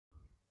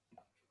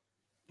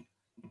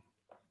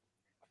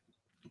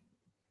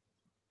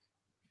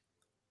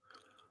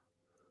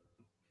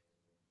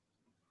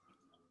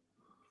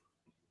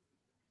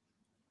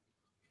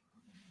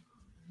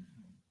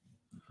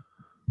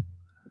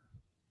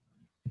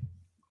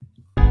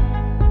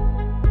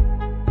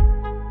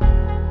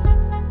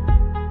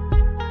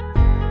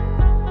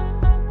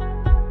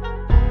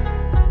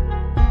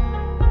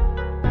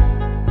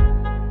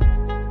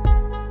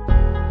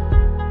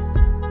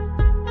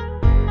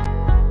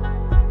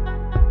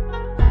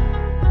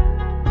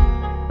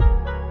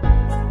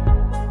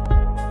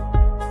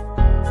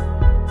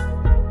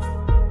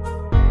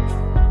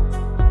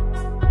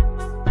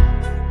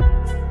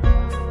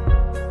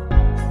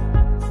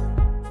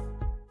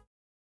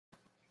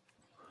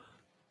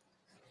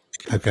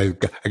Okay,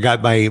 I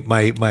got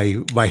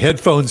my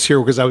headphones here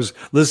because I was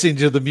listening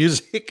to the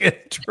music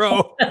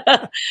intro.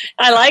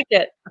 I like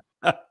it.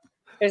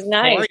 It's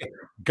nice.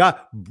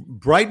 Got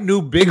bright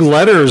new big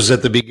letters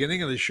at the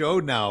beginning of the show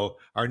now.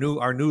 Our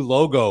new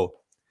logo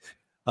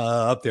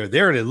up there.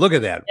 There it is. Look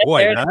at that. Yep,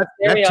 Boy, that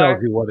tells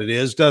are. you what it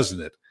is,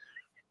 doesn't it?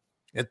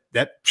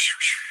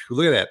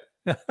 Look at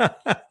that.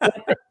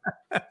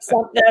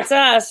 That's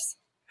us.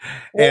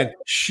 And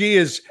she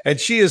is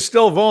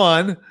still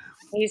Vaughn.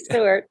 He's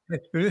Stuart.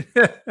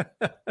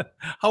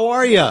 How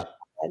are you?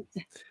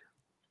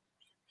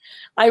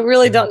 I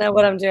really don't know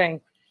what I'm doing.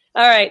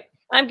 All right.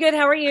 I'm good.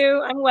 How are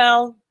you? I'm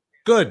well.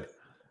 Good.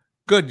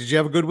 Did you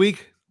have a good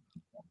week?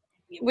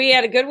 We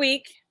had a good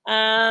week.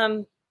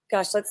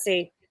 Gosh, let's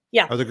see.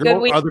 Yeah. Are the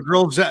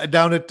girls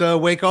down at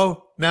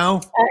Waco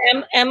now?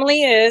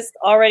 Emily is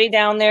already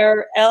down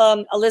there.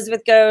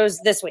 Elizabeth goes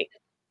this week.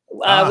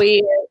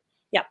 We're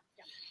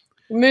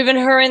moving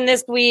her in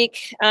this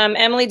week.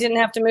 Emily didn't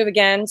have to move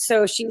again,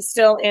 so she's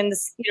still in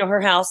her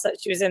house that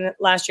she was in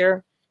last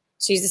year.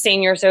 She's a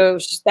senior, so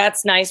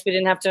that's nice. We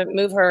didn't have to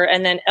move her.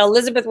 And then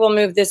Elizabeth will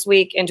move this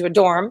week into a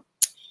dorm,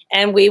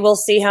 and we will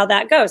see how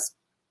that goes.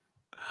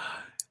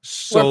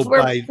 So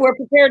we're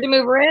prepared to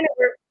move her in.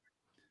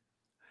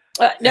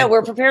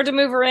 We're prepared to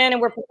move her in,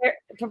 and we're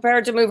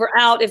prepared to move her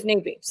out if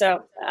need be.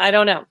 So I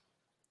don't know.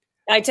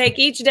 I take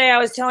each day. I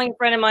was telling a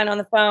friend of mine on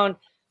the phone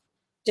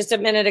just a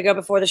minute ago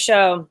before the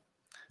show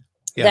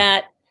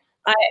that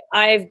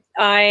the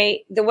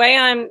way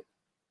I'm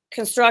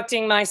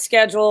constructing my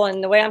schedule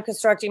and the way I'm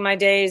constructing my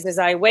days is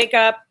I wake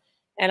up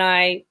and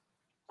I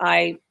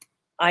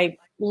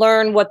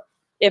learn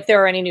if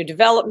there are any new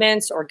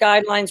developments or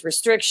guidelines,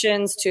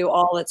 restrictions to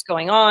all that's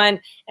going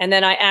on, and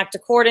then I act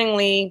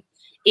accordingly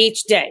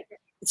each day.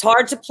 It's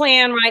hard to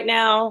plan right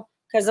now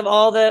because of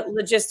all the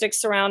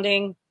logistics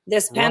surrounding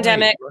this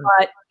pandemic,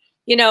 but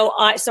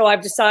so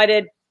I've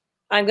decided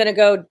I'm going to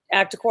go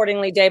act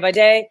accordingly day by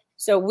day.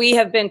 So we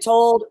have been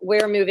told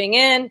we're moving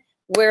in,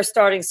 we're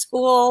starting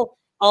school,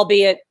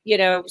 albeit,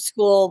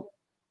 school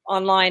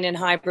online and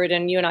hybrid.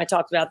 And you and I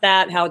talked about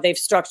that, how they've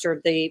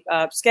structured the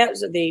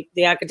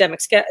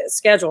academic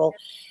schedule.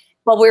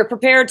 But we're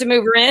prepared to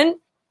move her in,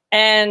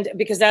 and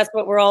because that's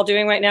what we're all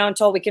doing right now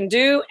until we can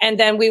do. And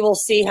then we will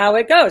see how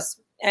it goes,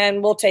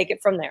 and we'll take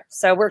it from there.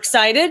 So we're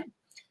excited,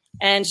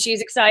 and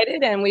she's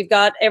excited, and we've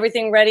got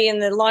everything ready in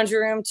the laundry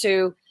room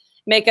to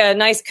make a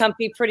nice,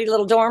 comfy, pretty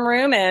little dorm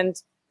room, and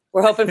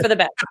we're hoping for the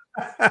best.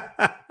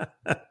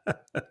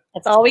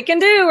 That's all we can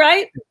do,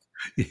 right?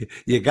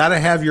 You got to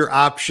have your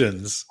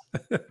options.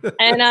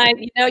 And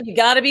you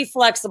got to be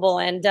flexible.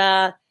 And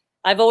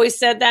I've always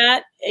said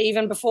that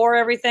even before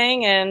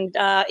everything, and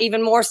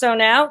even more so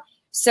now.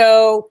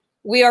 So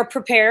we are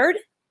prepared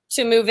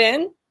to move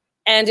in.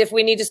 And if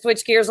we need to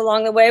switch gears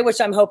along the way, which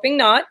I'm hoping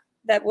not,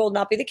 that will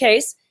not be the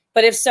case.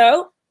 But if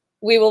so,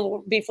 we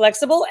will be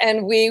flexible,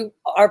 and we'll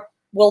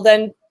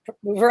then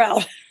move her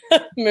out.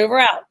 Move her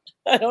out.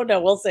 I don't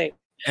know. We'll see.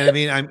 And I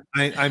mean,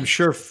 I'm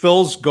sure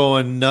Phil's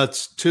going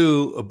nuts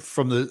too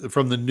from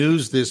the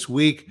news this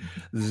week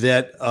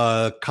that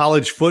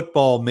college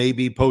football may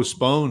be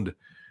postponed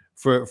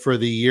for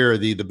the year.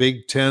 The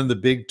Big Ten, the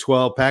Big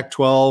 12,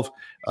 Pac-12,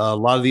 a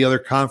lot of the other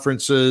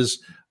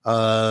conferences, they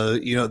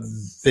aren't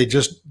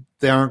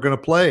going to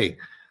play.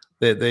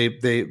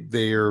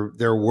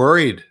 They're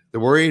worried. They're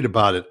worried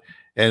about it.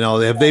 And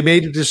have they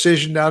made a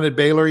decision down at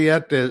Baylor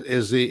yet?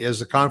 Is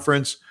the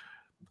conference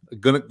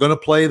gonna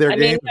play their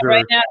games?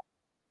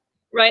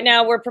 Right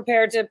now, we're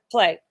prepared to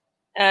play.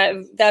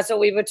 That's what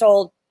we were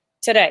told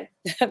today.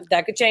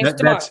 That could change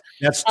tomorrow.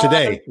 That's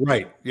today,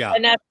 right? Yeah,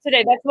 and that's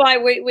today. That's why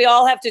we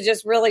all have to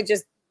just really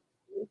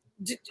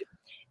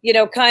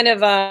kind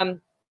of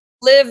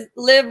live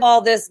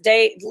all this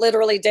day,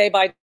 literally day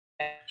by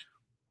day.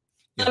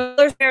 I'm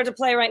prepared to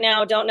play right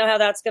now. Don't know how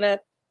that's going to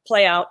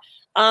play out.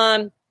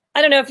 I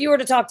don't know if you were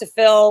to talk to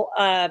Phil.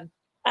 I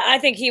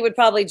think he would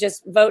probably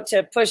just vote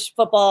to push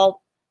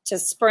football to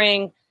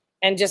spring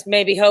and just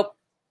maybe hope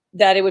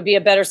that it would be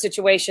a better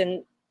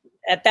situation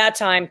at that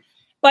time.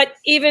 But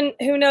even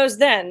who knows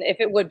then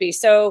if it would be.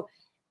 So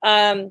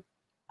I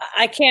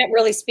can't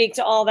really speak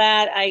to all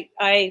that.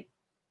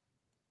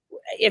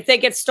 If they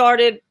get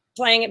started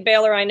playing at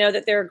Baylor, I know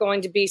that there are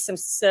going to be some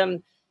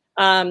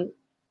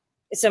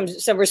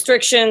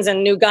restrictions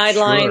and new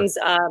guidelines,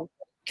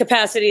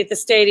 capacity at the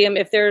stadium.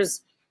 If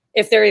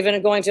they're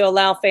even going to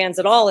allow fans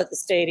at all at the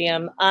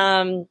stadium,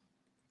 so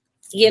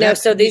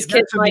these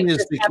kids might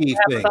just have to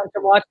have a bunch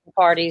of watching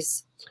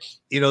parties.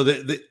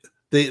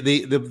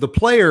 The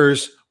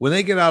players, when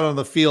they get out on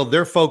the field,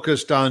 they're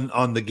focused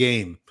on the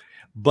game.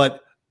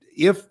 But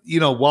if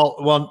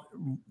while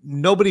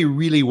nobody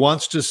really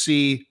wants to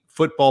see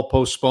football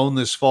postponed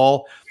this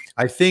fall,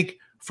 I think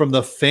from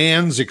the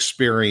fans'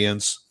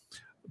 experience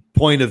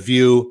point of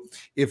view,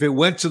 if it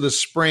went to the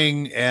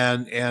spring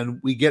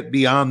and we get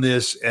beyond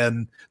this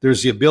and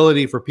there's the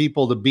ability for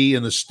people to be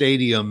in the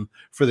stadium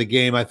for the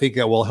game, I think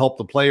that will help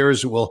the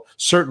players. It will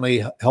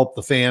certainly help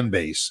the fan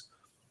base.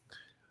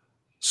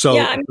 So,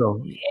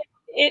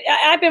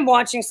 I've been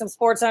watching some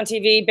sports on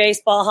TV,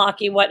 baseball,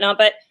 hockey, whatnot,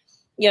 but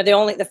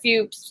the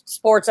few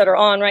sports that are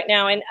on right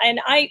now, and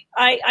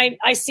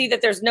I see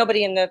that there's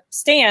nobody in the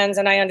stands,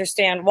 and I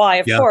understand why,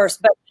 of course,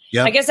 but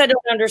I guess I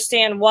don't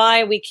understand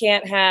why we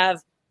can't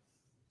have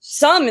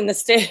some in the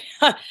state.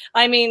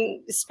 I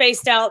mean,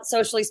 spaced out,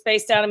 socially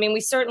spaced out. I mean, we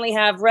certainly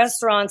have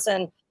restaurants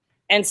and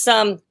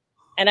some,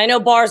 and I know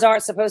bars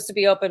aren't supposed to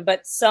be open,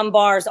 but some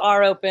bars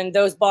are open.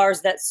 Those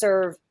bars that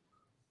serve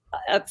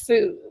a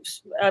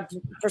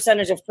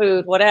percentage of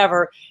food,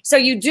 whatever. So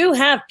you do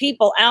have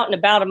people out and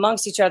about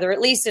amongst each other, at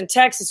least in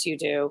Texas you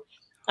do.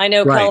 I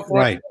know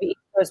California, East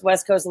Coast,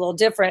 West Coast, a little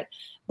different.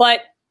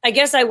 But I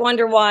guess I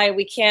wonder why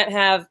we can't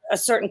have a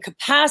certain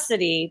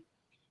capacity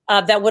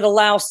that would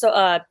allow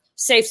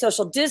safe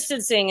social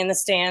distancing in the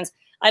stands.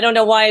 I don't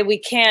know why we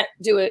can't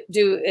do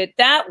it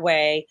that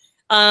way.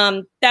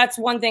 That's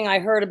one thing I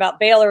heard about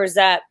Baylor, is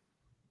that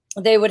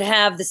they would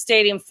have the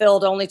stadium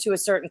filled only to a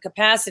certain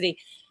capacity.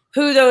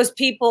 Who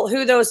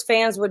those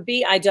fans would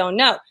be, I don't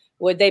know.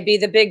 Would they be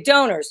the big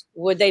donors?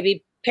 Would they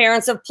be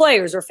parents of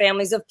players or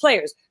families of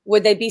players?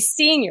 Would they be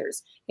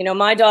seniors?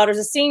 My daughter's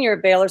a senior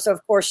at Baylor, so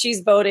of course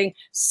she's voting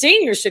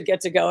seniors should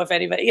get to go if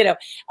anybody,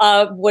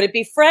 would it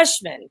be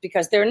freshmen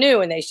because they're new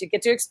and they should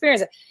get to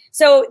experience it?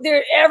 So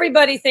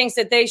everybody thinks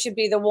that they should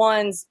be the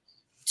ones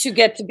to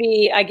get to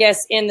be, I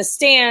guess, in the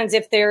stands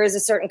if there is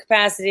a certain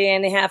capacity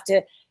and they have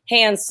to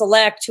hand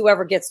select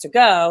whoever gets to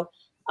go.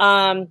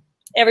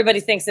 Everybody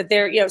thinks that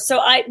they're,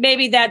 so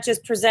maybe that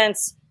just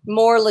presents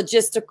more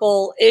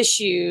logistical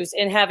issues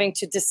in having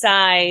to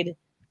decide,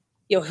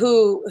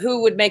 who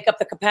would make up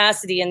the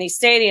capacity in these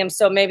stadiums.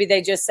 So maybe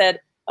they just said,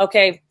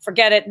 okay,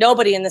 forget it,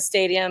 nobody in the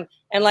stadium.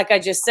 And like I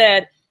just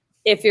said,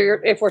 if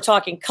we're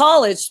talking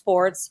college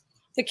sports,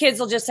 the kids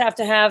will just have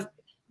to have,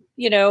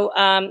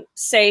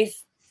 safe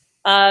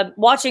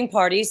watching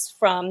parties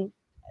from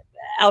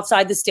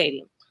outside the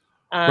stadium.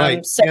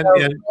 Right. So,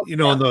 and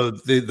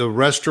the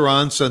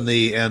restaurants and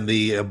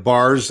the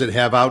bars that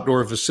have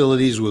outdoor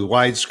facilities with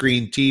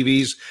widescreen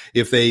TVs,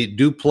 if they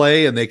do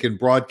play and they can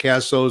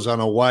broadcast those on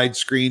a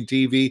widescreen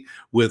TV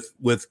with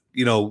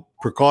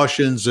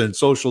precautions and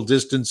social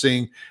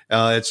distancing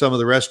at some of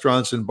the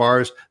restaurants and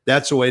bars,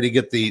 that's a way to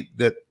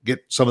get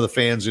some of the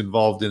fans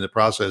involved in the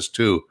process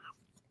too.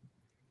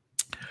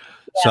 Yeah,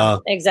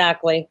 so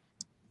exactly.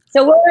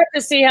 So we'll have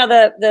to see how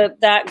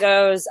that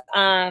goes.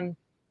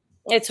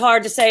 It's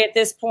hard to say at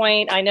this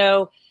point. I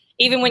know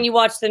even when you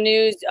watch the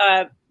news,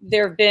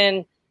 there have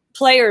been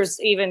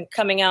players even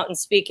coming out and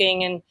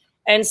speaking,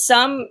 and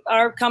some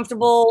are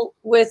comfortable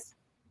with,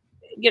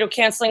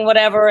 canceling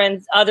whatever,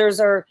 and others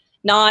are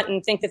not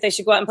and think that they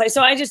should go out and play.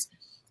 So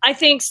I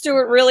think,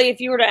 Stuart, really, if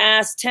you were to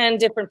ask 10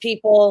 different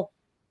people,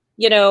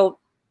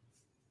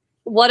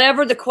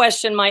 whatever the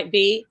question might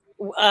be,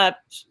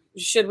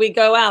 should we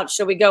go out?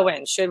 Should we go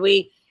in? Should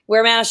we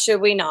wear masks?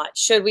 Should we not?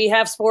 Should we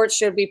have sports?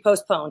 Should we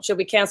postpone? Should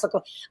we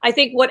cancel? I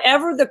think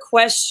whatever the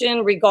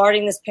question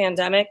regarding this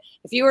pandemic,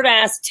 if you were to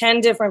ask 10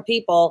 different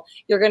people,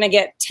 you're going to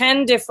get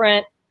 10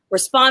 different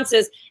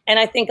responses. And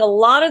I think a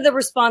lot of the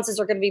responses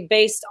are going to be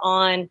based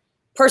on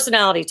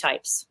personality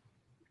types.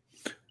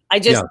 I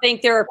just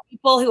think there are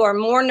people who are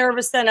more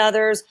nervous than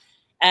others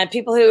and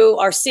people who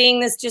are seeing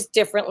this just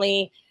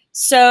differently.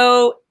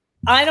 So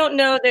I don't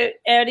know that,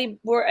 Eddie,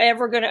 we're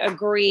ever going to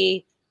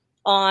agree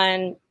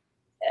on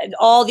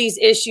all these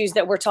issues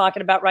that we're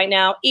talking about right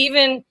now.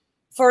 Even,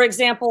 for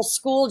example,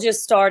 school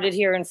just started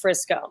here in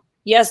Frisco.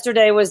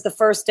 Yesterday was the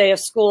first day of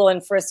school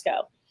in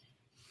Frisco,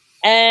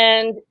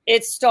 and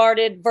it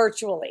started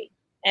virtually.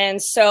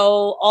 And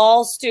so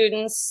all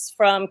students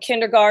from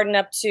kindergarten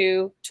up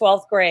to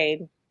 12th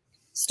grade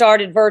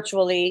started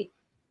virtually,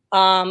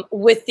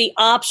 with the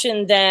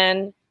option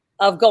then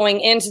of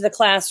going into the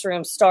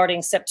classroom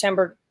starting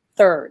September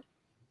 3rd.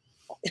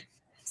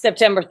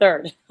 September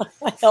 3rd.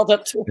 I held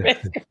up to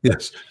it.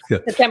 Yes.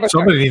 September 3rd.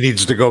 Somebody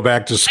needs to go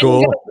back to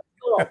school.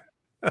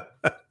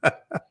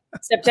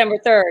 September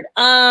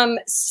 3rd.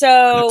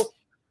 So,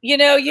 you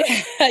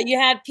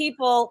had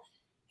people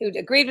who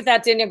agreed with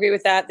that, didn't agree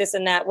with that, this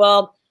and that.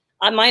 Well,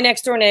 my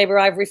next door neighbor,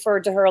 I've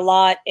referred to her a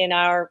lot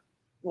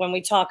when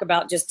we talk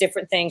about just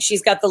different things.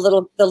 She's got the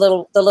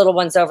little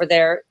ones over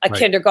there, a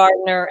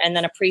kindergartner and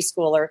then a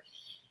preschooler.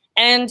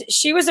 And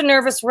she was a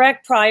nervous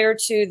wreck prior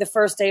to the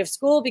first day of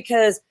school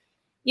because,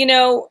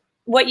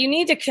 what you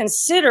need to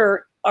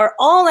consider are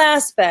all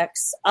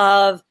aspects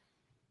of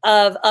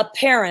a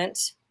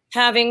parent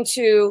having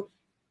to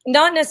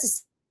not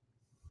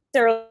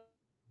necessarily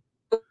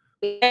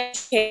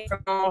educate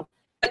from home,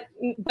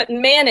 but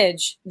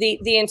manage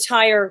the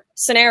entire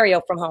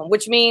scenario from home,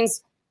 which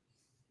means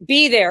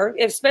be there,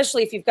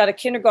 especially if you've got a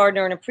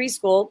kindergartner and a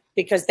preschool,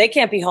 because they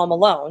can't be home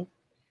alone.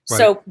 Right.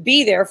 So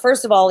be there,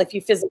 first of all, if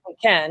you physically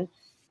can,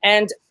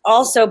 and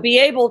also be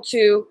able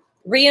to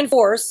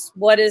reinforce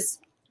what is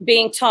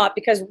being taught,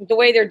 because the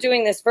way they're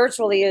doing this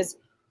virtually is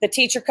the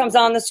teacher comes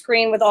on the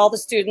screen with all the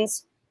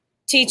students,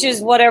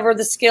 teaches whatever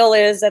the skill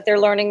is that they're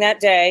learning that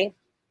day,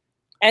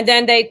 and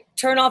then they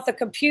turn off the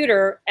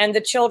computer and the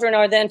children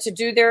are then to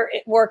do their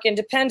work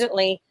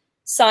independently,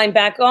 sign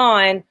back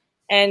on,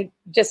 and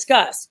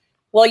discuss.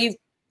 Well, you've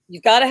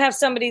got to have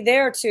somebody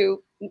there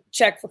to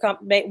check for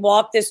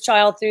walk this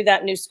child through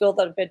that new skill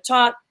that have been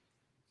taught,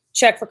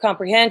 check for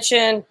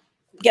comprehension,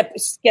 get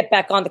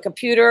back on the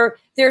computer.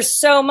 There's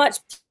so much.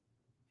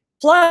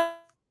 Plus,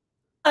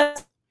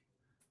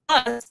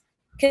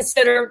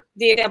 consider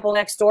the example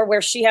next door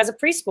where she has a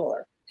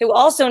preschooler who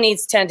also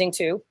needs tending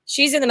to.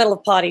 She's in the middle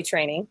of potty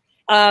training.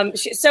 And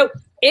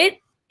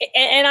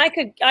I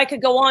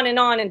could go on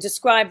and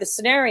describe the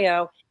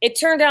scenario. It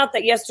turned out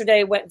that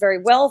yesterday went very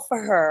well for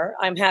her,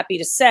 I'm happy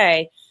to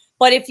say.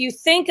 But if you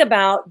think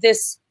about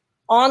this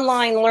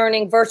online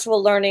learning,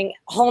 virtual learning,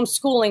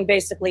 homeschooling,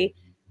 basically,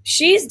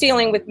 she's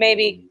dealing with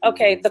maybe,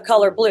 okay, the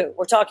color blue.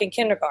 We're talking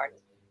kindergarten.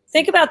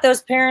 Think about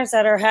those parents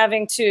that are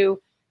having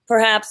to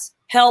perhaps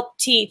help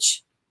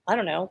teach, I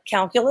don't know,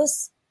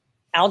 calculus,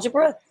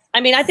 algebra.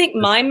 I mean, I think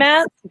my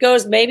math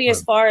goes maybe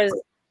as far as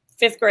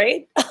 5th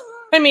grade.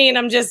 I mean,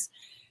 I'm just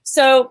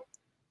so,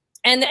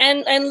 and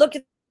look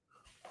at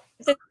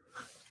the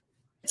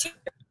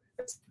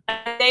teachers.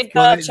 They've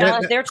got a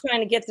challenge. They're trying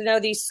to get to know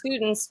these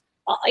students,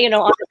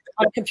 on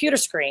a computer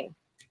screen.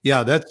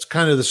 Yeah, that's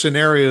kind of the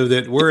scenario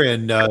that we're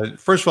in.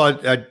 First of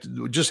all, I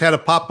just had a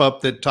pop-up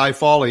that Ty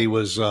Foley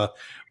was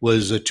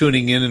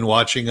tuning in and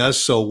watching us.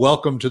 So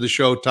welcome to the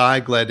show,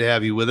 Ty. Glad to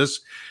have you with us.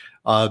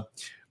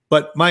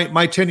 But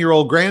my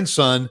 10-year-old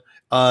grandson,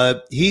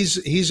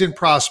 he's in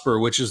Prosper,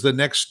 which is the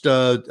next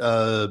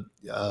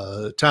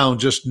town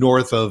just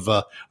north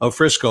of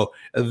Frisco.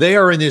 They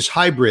are in this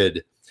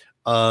hybrid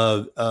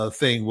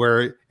thing,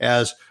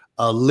 whereas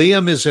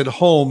Liam is at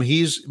home.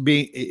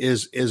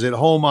 Is at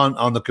home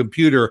on the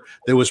computer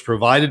that was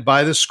provided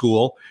by the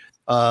school.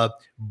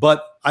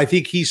 But I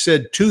think he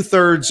said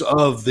 2/3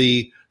 of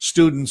the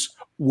students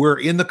were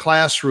in the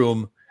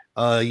classroom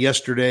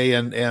yesterday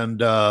and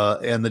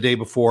the day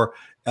before,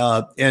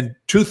 and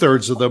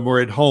 2/3 of them were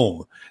at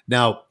home.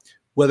 Now,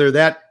 whether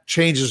that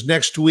changes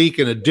next week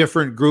and a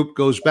different group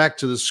goes back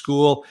to the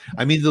school,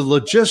 I mean, the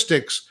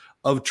logistics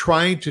of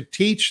trying to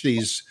teach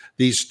these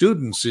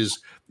students is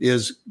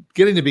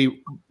getting to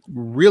be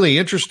really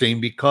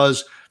interesting,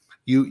 because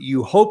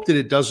you hope that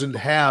it doesn't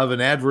have an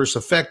adverse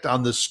effect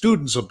on the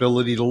student's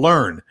ability to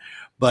learn.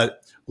 But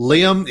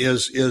Liam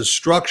is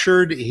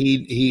structured.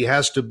 He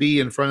has to be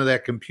in front of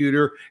that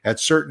computer at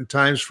certain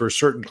times for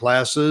certain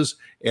classes,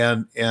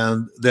 and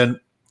then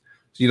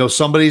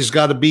somebody's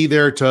got to be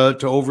there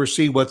to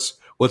oversee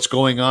what's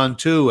going on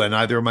too. And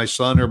either my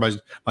son or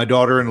my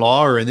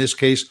daughter-in-law, or in this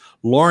case,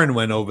 Lauren,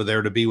 went over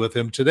there to be with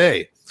him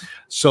today.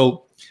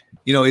 So,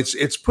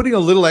 it's putting a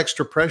little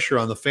extra pressure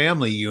on the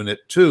family unit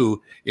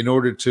too, in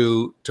order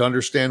to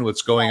understand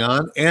what's going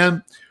on.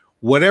 And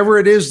whatever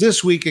it is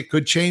this week, it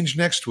could change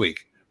next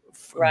week.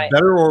 Right.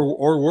 Better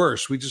or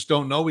worse. We just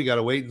don't know. We got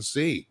to wait and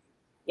see.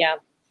 Yeah.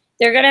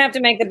 They're going to have to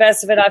make the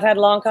best of it. I've had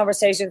long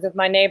conversations with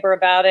my neighbor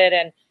about it,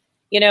 and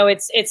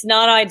it's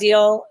not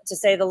ideal, to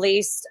say the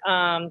least.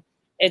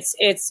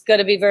 It's going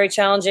to be very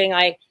challenging.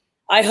 I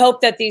hope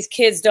that these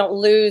kids don't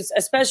lose,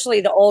 especially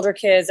the older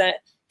kids.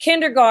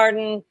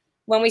 Kindergarten,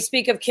 when we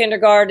speak of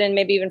kindergarten,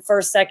 maybe even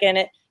first,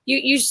 second,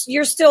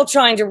 you're still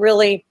trying to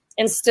really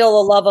instill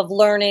a love of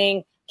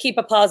learning, keep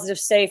a positive,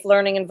 safe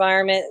learning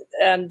environment,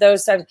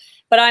 those types.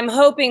 But I'm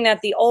hoping that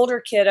the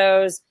older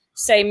kiddos,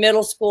 say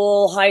middle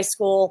school, high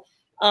school,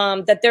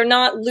 that they're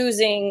not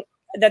losing,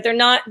 that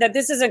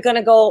this isn't going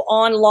to go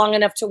on long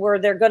enough to where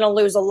they're going to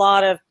lose a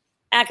lot of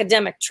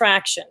academic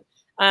traction.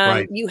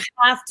 Right. You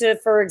have to,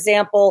 for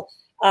example,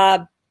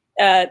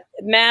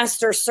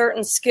 master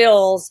certain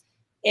skills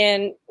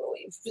in,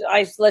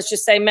 let's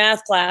just say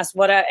math class,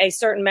 a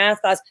certain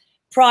math class,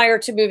 prior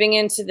to moving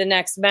into the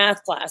next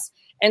math class.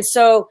 And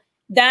so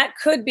that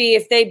could be,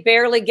 if they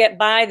barely get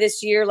by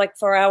this year, like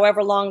for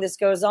however long this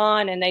goes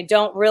on, and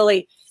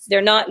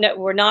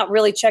we're not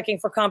really checking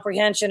for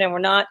comprehension, and we're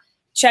not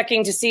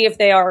checking to see if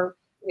they are,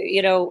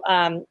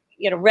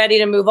 ready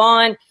to move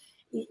on.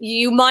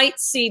 You might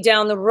see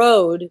down the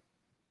road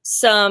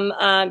some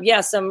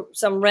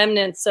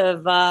remnants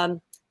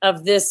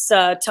of this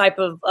type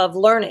of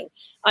learning.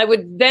 I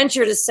would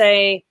venture to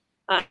say,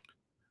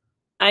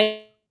 I'm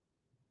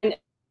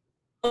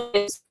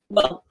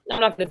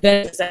not going to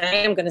venture to say, I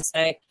am going to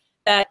say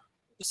that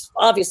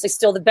obviously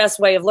still the best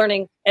way of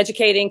learning,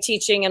 educating,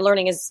 teaching, and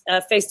learning is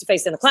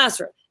face-to-face in the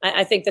classroom.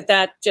 I think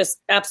that just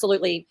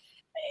absolutely,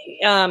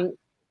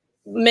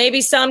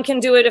 maybe some can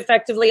do it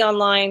effectively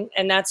online,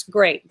 and that's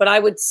great. But I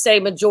would say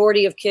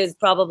majority of kids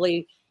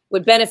probably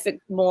would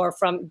benefit more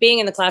from being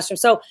in the classroom.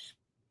 So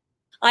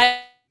I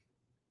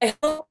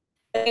hope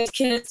these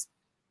kids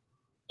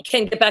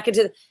can get back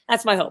into,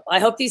 that's my hope. I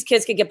hope these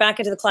kids can get back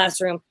into the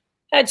classroom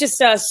just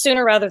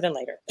sooner rather than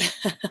later,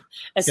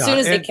 as soon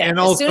as they can, and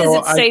also, as soon as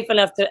it's safe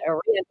enough to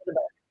re-enter the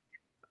door.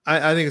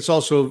 I think it's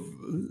also,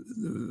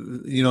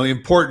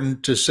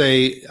 important to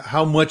say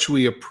how much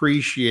we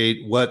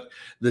appreciate what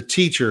the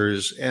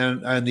teachers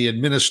and the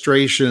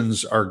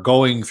administrations are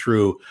going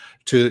through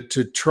to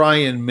try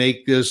and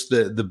make this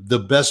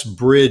the best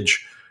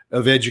bridge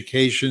of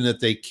education that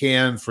they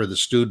can for the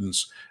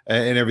students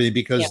and everything,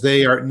 because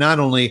they are not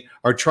only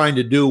are trying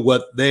to do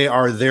what they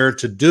are there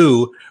to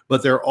do,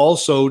 but they're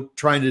also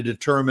trying to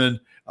determine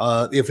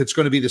if it's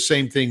going to be the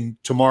same thing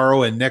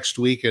tomorrow and next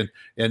week, and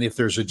if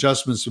there's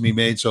adjustments to be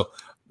made. So,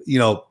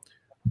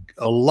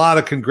 a lot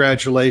of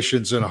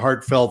congratulations and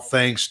heartfelt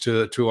thanks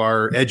to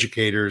our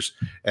educators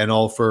and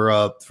all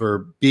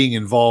for being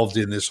involved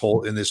in this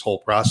whole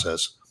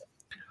process.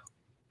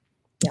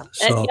 Yeah.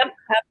 So,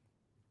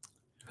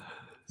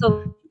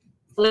 So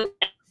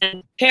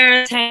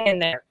parents hang in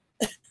there.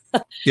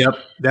 Yep,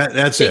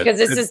 that's it. Because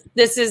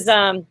this is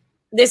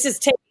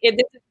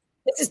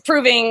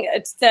proving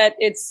that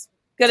it's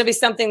going to be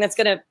something that's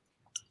going to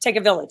take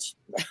a village.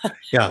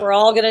 Yeah, we're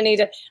all going to need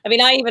to. I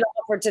mean, I even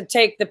offered to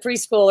take the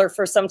preschooler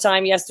for some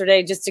time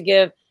yesterday, just to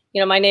give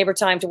my neighbor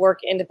time to work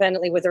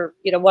independently with her,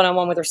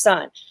 one-on-one with her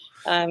son.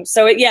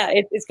 So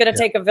it's going to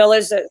take a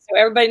village. So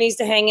everybody needs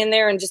to hang in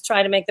there and just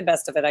try to make the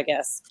best of it, I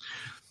guess.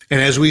 And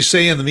as we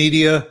say in the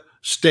media,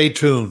 stay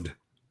tuned.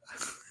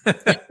 For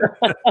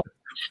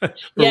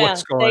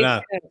what's going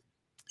on.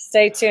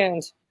 Stay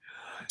tuned.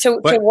 To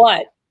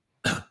what?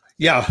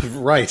 Yeah,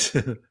 right.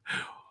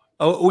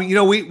 Oh,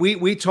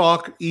 we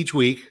talk each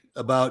week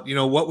about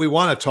what we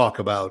want to talk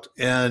about,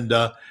 and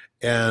a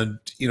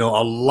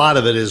lot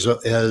of it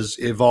has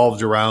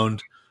evolved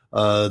around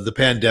the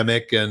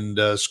pandemic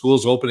and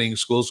schools opening,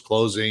 schools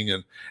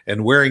closing,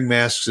 and wearing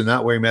masks and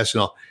not wearing masks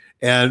and all.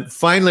 And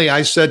finally,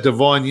 I said to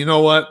Vaughn, you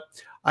know what?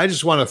 I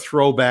just want to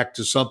throw back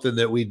to something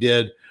that we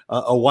did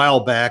a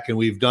while back, and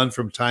we've done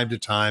from time to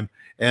time,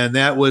 and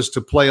that was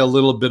to play a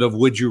little bit of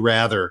Would You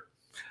Rather.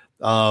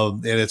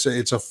 And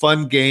it's a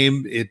fun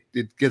game. It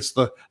gets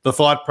the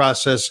thought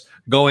process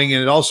going,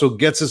 and it also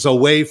gets us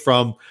away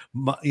from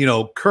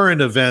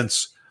current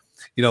events.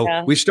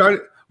 We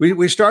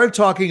started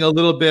talking a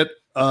little bit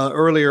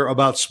earlier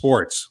about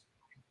sports,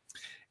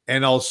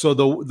 and also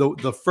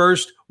the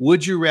first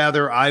Would You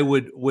Rather I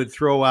would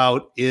throw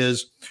out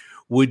is,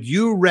 would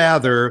you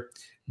rather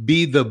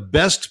be the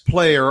best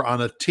player on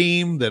a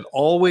team that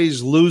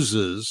always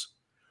loses,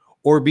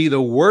 or be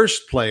the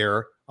worst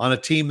player on a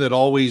team that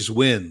always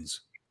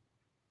wins?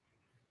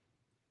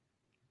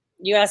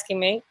 You asking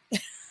me?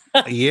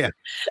 Yeah.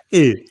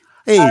 Hey,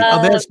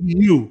 I'm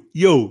asking you.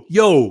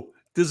 Yo,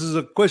 this is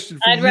a question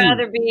for you. I'd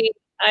rather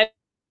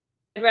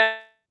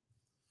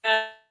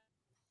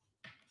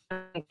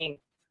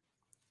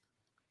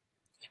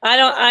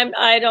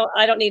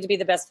I don't need to be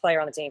the best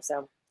player on the team,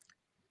 so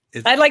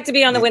I'd like to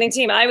be on the winning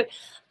team.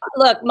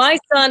 Look, my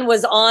son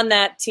was on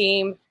that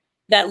team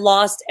that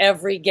lost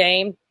every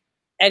game,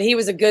 and he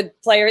was a good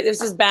player. This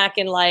was back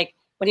in when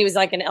he was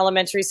in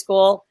elementary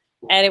school,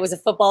 and it was a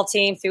football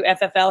team through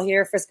FFL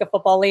here, Frisco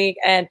Football League.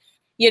 And,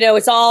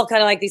 it's all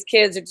kind of like these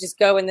kids are just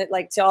going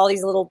to all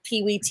these little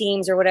peewee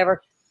teams or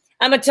whatever.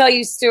 I'm going to tell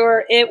you,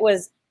 Stuart, it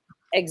was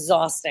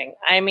exhausting.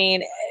 I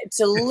mean,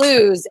 to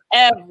lose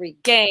every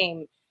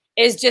game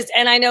is just,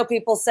 and I know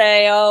people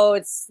say, oh,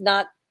 it's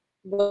not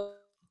what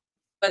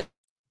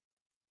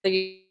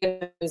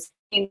it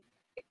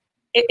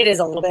is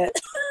a little bit.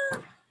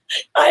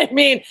 I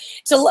mean,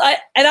 and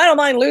I don't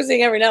mind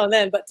losing every now and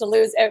then, but to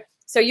lose.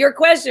 So your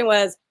question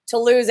was to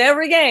lose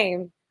every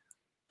game.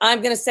 I'm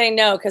going to say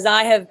no, because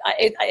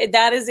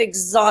that is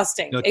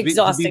exhausting. No,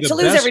 exhausting to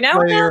lose every now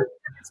and then.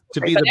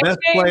 To be the best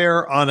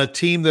player on a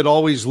team that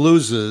always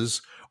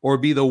loses, or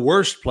be the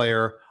worst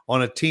player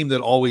on a team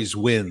that always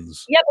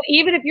wins. Yeah, but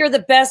even if you're the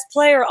best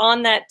player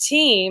on that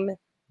team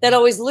that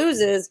always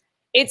loses,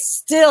 it's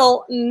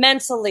still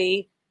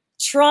mentally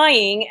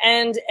trying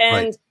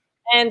and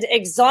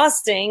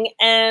exhausting,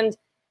 and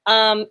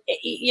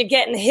you're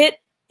getting hit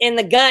in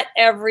the gut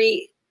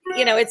every,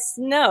 it's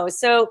no.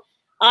 So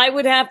I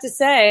would have to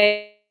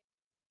say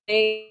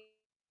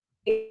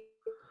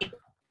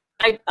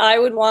I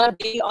would want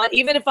to be on,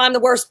 even if I'm the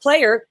worst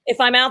player, if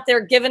I'm out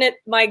there giving it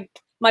my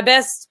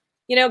best,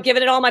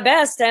 giving it all my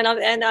best, and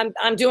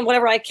I'm doing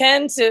whatever I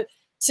can to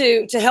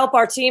help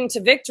our team to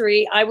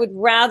victory. I would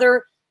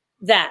rather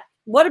that.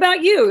 What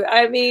about you?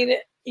 I mean,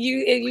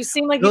 you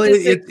seem like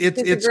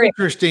it's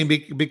interesting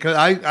because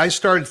I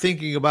started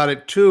thinking about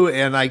it too,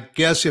 and I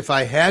guess if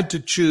I had to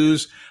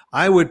choose,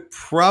 I would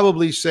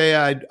probably say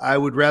I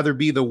would rather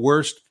be the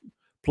worst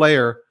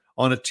player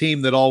on a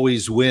team that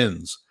always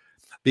wins,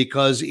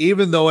 because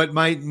even though it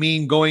might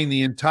mean going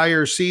the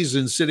entire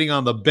season sitting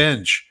on the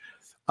bench,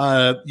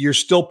 you're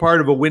still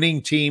part of a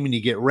winning team, and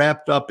you get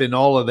wrapped up in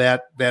all of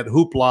that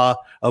hoopla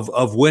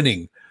of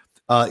winning.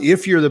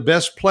 If you're the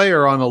best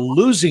player on a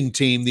losing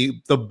team,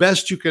 the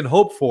best you can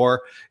hope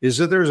for is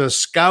that there's a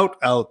scout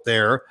out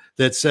there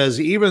that says,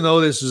 even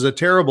though this is a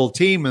terrible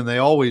team and they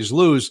always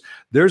lose,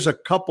 there's a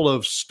couple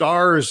of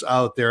stars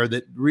out there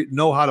that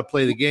know how to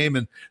play the game,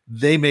 and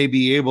they may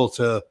be able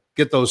to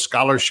get those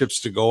scholarships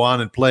to go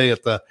on and play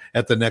at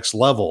the next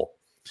level.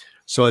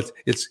 So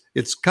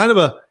it's kind of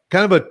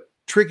a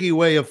tricky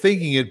way of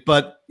thinking it,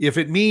 but if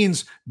it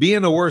means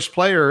being the worst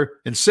player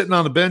and sitting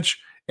on the bench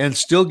and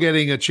still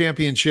getting a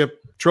championship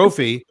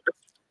trophy,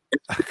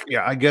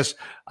 yeah, I guess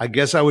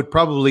I would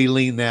probably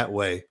lean that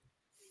way.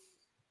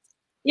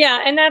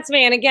 Yeah, and that's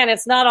me. And again,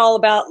 it's not all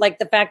about like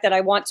the fact that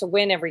I want to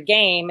win every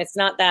game. It's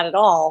not that at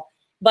all.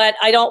 But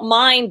I don't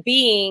mind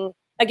being,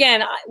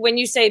 again, when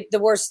you say the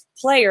worst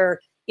player,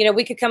 you know,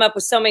 we could come up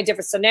with so many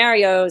different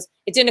scenarios.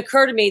 It didn't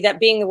occur to me that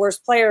being the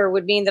worst player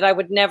would mean that I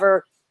would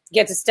never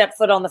get to step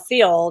foot on the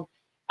field.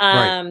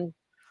 Right.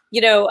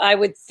 You know, I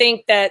would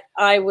think that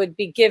I would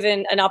be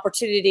given an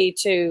opportunity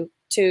to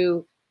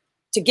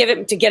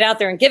get out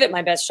there and give it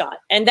my best shot.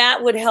 And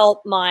that would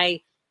help my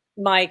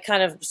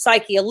kind of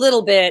psyche a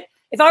little bit.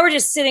 If I were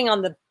just sitting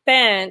on the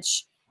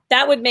bench,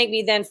 that would make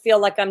me then feel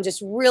like I'm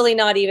just really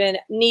not even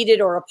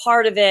needed or a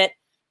part of it.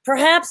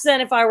 Perhaps then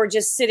if I were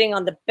just sitting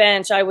on the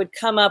bench, I would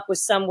come up with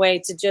some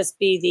way to just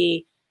be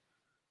the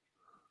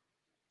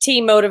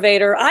team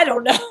motivator. I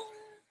don't know.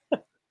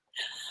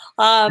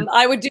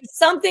 I would do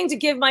something to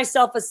give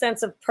myself a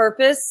sense of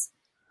purpose.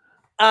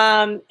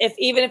 Even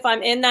if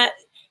I'm in that,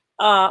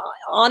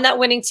 on that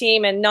winning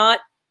team and not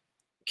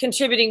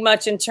contributing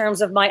much in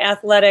terms of my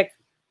athletic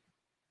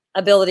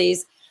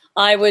abilities,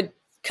 I would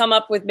come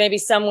up with maybe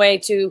some way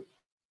to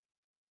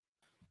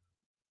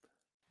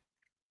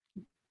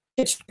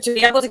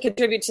be able to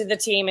contribute to the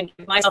team and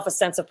give myself a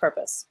sense of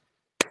purpose.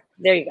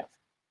 There you go.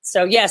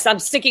 So yes, I'm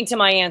sticking to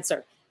my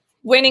answer.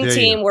 Winning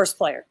team, worst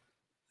player.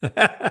 And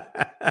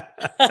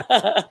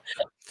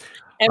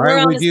we're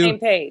on the same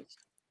page.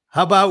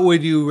 How about,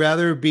 would you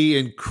rather be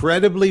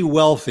incredibly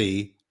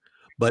wealthy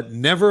but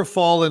never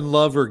fall in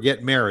love or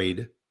get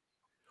married,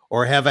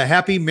 or have a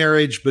happy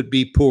marriage but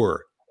be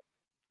poor?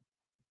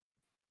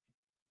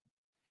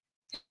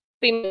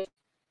 And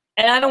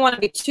I don't want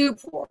to be too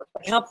poor.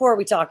 Like, how poor are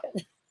we talking?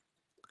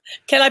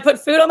 Can I put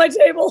food on my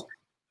table?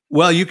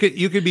 Well, you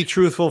could be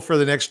truthful for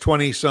the next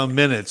 20 some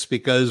minutes,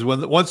 because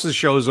once the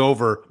show's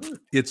over,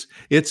 it's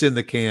in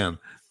the can.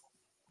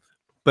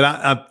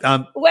 But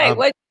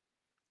what?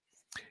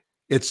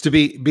 It's to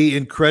be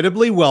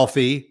incredibly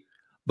wealthy,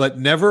 but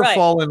never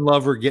fall in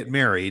love or get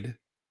married,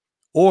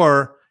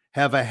 or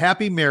have a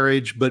happy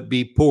marriage but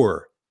be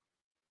poor.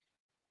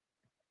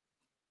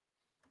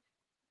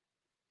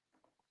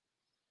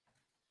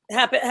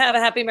 Have a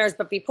happy marriage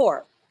but be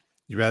poor.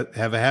 You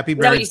have a happy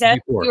marriage. Is that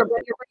what you said?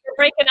 You're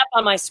breaking up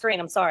on my screen.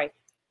 I'm sorry.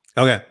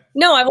 Okay.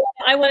 No,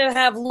 I want to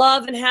have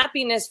love and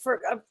happiness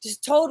for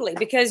just totally,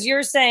 because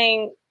you're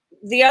saying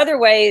the other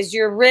way is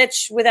you're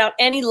rich without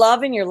any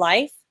love in your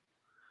life.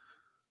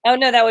 Oh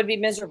no, that would be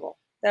miserable.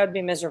 That would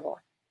be miserable.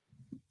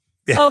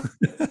 Yeah. Oh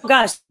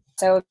gosh,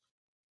 that would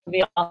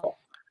be awful.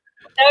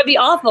 That would be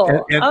awful.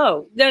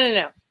 Oh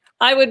no.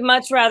 I would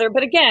much rather.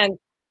 But again,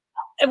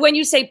 when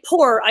you say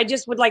poor, I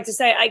just would like to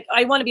say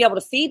I want to be able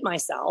to feed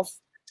myself.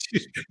 I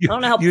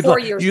don't know how poor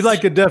you're. You'd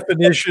like a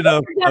definition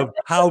of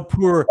how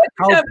poor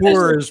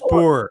is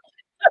poor.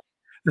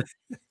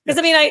 Because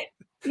I mean,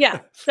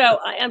 So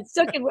I'm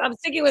sticking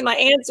with my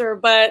answer,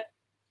 but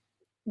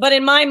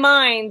in my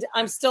mind,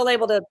 I'm still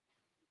able to,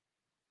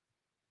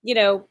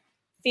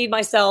 feed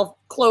myself,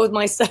 clothe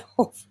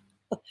myself.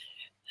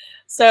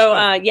 So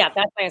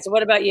that's my answer.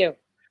 What about you?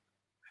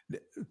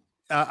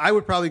 I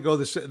would probably go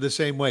the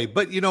same way,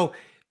 but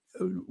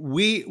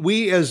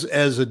we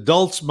as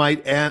adults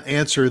might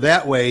answer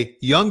that way.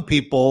 Young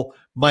people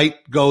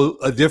might go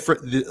a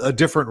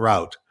different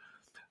route.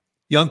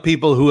 Young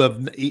people who have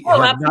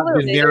not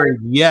been married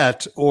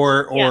yet,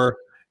 or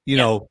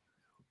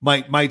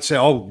might say,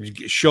 "Oh,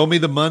 show me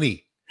the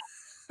money."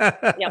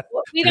 Yeah,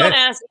 well, we don't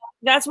ask.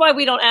 That's why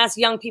we don't ask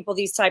young people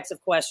these types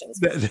of questions.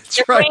 That's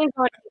Their right. brains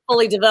aren't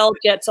fully developed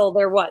yet till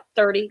they're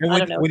 30? I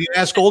don't know. When you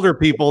ask older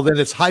people, then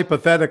it's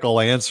hypothetical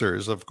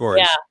answers, of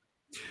course.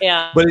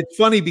 Yeah. But it's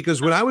funny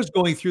because when I was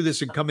going through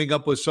this and coming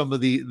up with some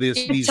of these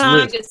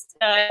lists,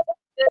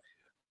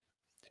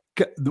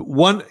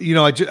 one,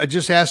 I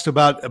just asked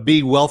about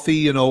being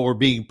wealthy, or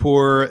being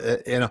poor.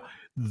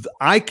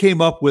 I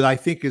came up with, I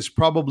think, is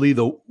probably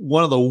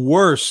one of the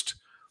worst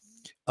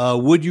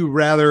would you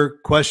rather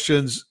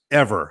questions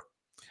ever.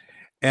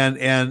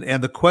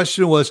 And the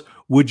question was,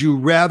 would you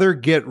rather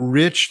get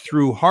rich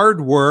through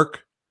hard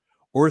work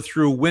or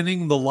through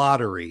winning the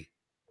lottery?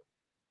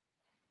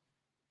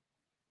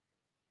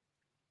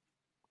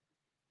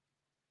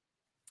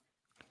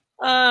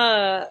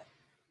 I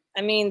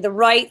mean, the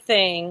right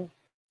thing.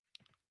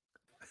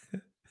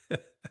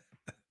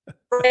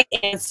 Right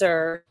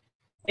answer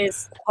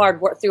is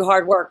through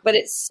hard work, but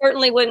it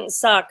certainly wouldn't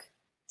suck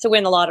to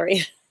win the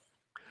lottery.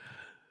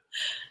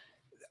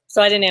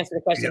 So I didn't answer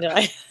the question, did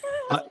I?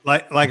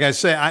 Like I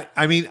say,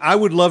 I mean, I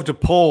would love to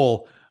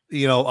poll,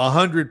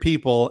 100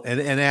 people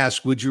and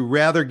ask, would you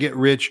rather get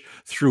rich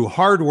through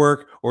hard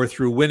work or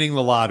through winning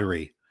the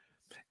lottery?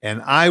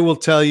 And I will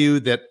tell you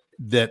that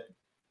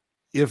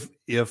if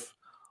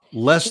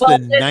less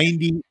than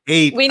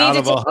 98 out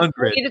of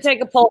 100, we need to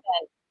take a poll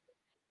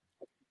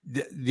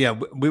then. Yeah,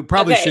 we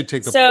probably should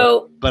take the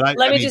poll. But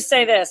let me just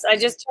say this. I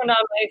just turned on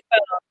my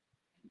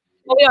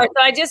phone.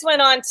 So I just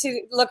went on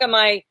to look at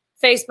my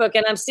Facebook,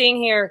 and I'm seeing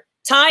here,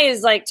 Ty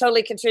is like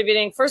totally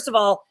contributing. First of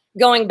all,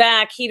 going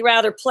back, he'd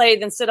rather play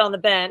than sit on the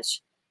bench.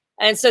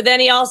 And so then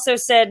he also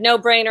said, no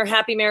brainer,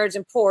 happy marriage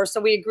and poor. So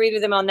we agreed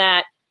with him on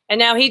that. And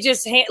now he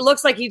just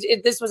looks like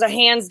this was a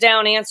hands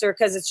down answer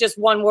because it's just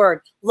one word: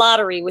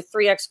 lottery with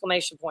 3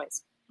 exclamation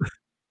points.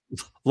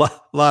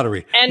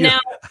 Lottery. And now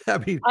I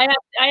have to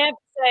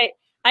say,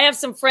 I have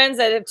some friends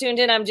that have tuned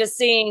in. I'm just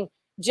seeing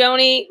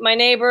Joni, my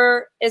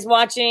neighbor, is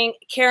watching.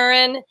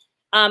 Karen,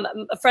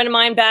 a friend of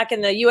mine back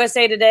in the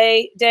USA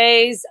Today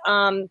days.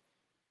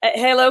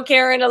 Hello,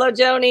 Karen. Hello,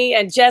 Joni.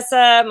 And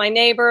Jessa, my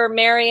neighbor.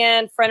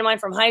 Marianne, friend of mine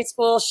from high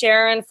school.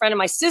 Sharon, friend of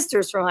my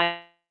sister's from high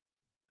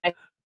school.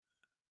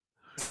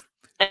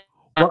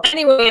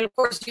 Anyway, and of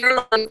course,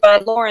 you're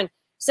Lauren.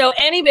 So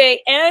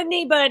anybody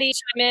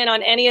chime in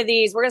on any of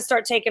these. We're going to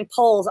start taking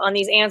polls on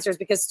these answers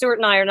because Stuart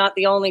and I are not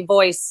the only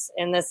voice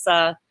in this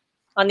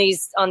on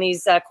these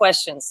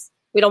questions.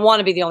 We don't want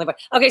to be the only voice.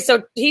 Okay,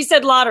 so he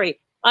said lottery.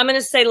 I'm going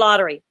to say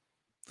lottery.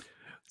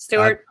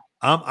 Stuart,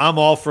 I'm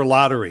all for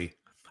lottery.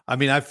 I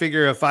mean, I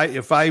figure if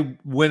I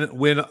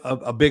win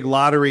a big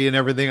lottery and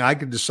everything, I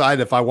can decide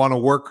if I want to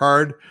work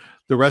hard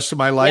the rest of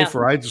my life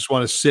or I just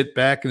want to sit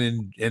back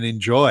and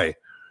enjoy.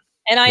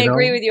 And I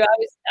agree with you.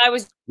 I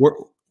was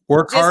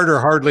work hard or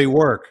hardly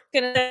work.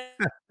 Gonna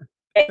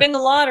win the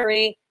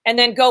lottery and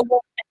then go,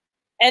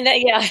 and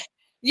then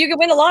you could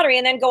win the lottery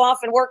and then go off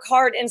and work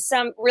hard in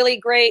some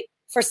great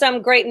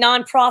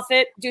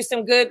nonprofit, do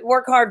some good,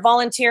 work hard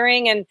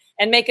volunteering and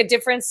make a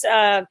difference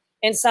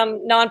in some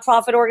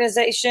nonprofit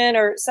organization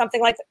or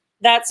something like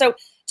that. So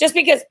just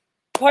because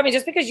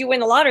you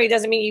win the lottery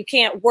doesn't mean you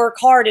can't work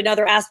hard in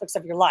other aspects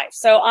of your life.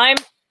 So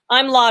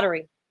I'm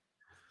lottery.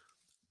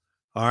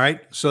 All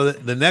right. So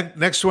the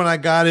next one I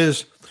got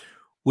is,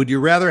 would you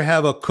rather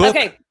have a cook?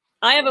 Okay.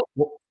 I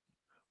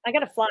got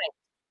to fly.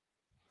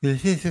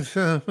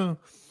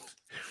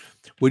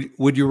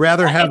 Would you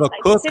rather have a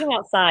cook sitting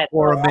outside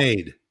or a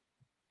maid?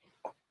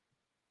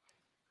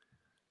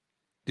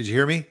 Did you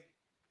hear me?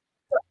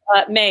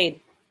 Maid.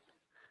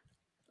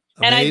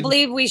 And I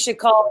believe we should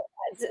call.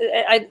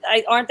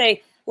 Aren't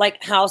they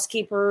like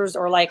housekeepers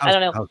or like I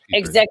don't know,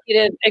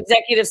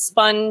 executive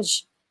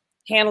sponge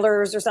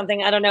handlers or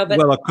something? I don't know. But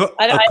well,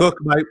 a cook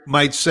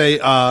might say,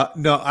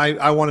 "No,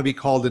 I want to be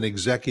called an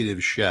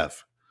executive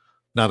chef,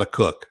 not a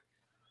cook."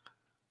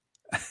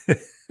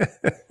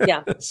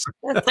 Yeah, that's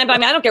fine by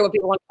me. I don't care what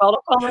people want to call it.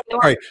 I'll call it. All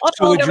right.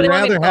 So would you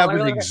rather have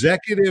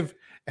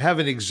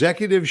an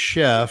executive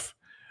chef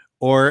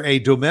or a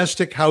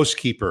domestic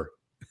housekeeper?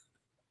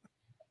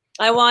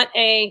 I want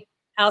a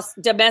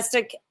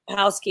domestic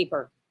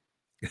housekeeper.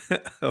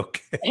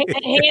 Okay.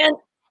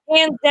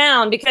 Hands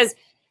down, because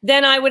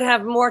then I would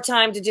have more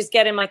time to just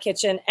get in my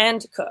kitchen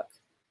and cook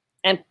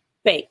and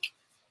bake.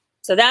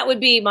 So that would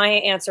be my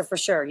answer for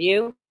sure.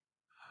 You?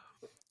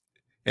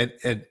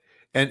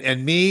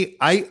 And me,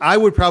 I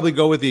would probably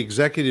go with the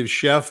executive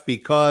chef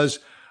because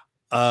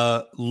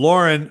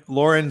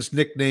Lauren's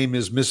nickname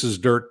is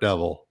Mrs. Dirt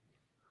Devil.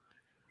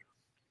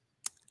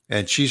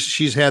 And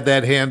she's had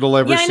that handle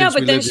ever since. Yeah, I know,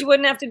 but then she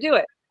wouldn't have to do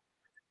it.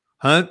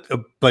 Huh?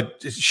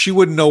 But she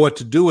wouldn't know what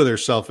to do with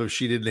herself if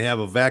she didn't have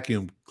a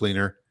vacuum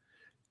cleaner.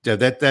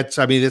 That's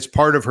it's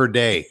part of her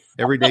day.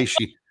 Every day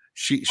she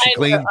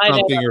cleans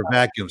something or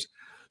vacuums.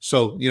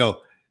 So,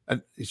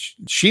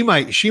 she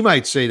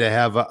might say to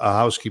have a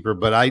housekeeper,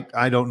 but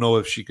I don't know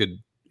if she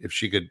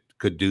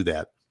could do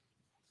that.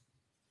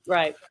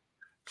 Right.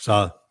 So,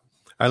 all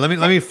right,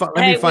 let me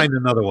find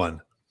another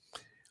one.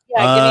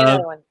 Yeah, give me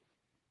another one.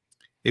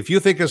 If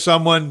you think of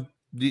someone,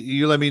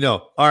 you let me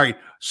know. All right.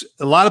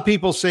 A lot of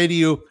people say to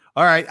you,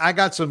 all right, I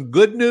got some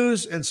good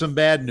news and some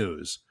bad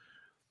news.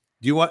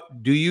 Do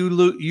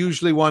you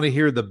usually want to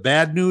hear the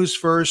bad news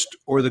first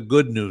or the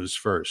good news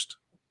first?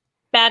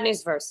 Bad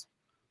news first.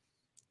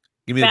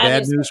 Give me the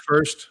bad news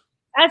first.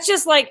 That's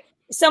just like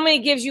somebody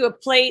gives you a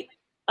plate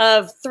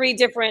of 3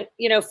 different,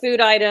 food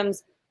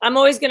items. I'm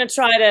always going to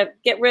try to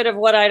get rid of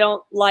what I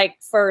don't like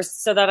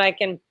first so that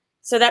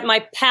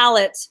my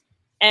palate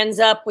ends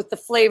up with the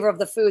flavor of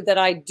the food that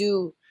I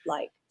do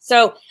like.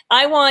 So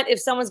I want, if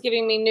someone's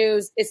giving me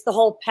news, it's the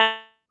whole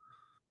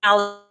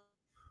palate,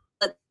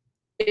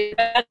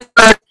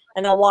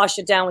 and I'll wash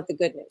it down with the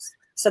good news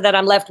so that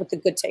I'm left with the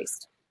good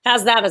taste.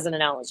 How's that as an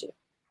analogy?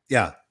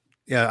 Yeah.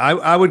 Yeah.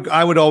 I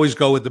would always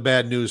go with the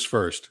bad news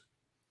first.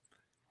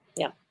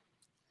 Yeah.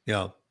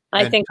 Yeah.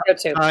 I think so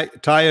too.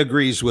 Ty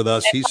agrees with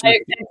us.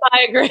 I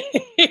agree.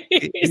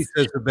 He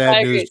says the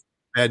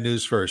bad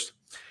news first.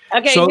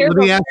 Okay. So let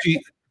me ask you.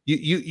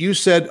 You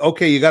said,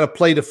 okay, you got a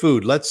plate of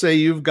food. Let's say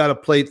you've got a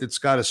plate that's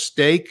got a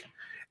steak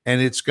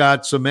and it's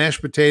got some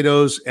mashed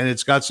potatoes and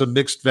it's got some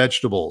mixed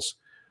vegetables.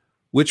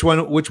 Which one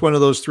of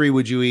those 3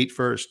 would you eat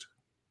first?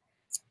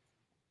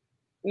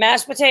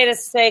 Mashed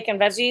potatoes, steak, and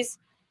veggies.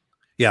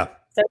 Yeah.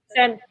 So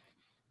then,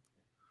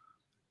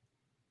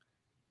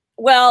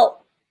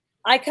 well,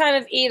 I kind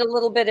of eat a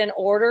little bit in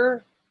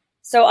order.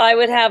 So I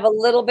would have a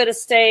little bit of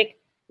steak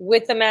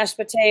with the mashed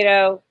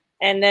potato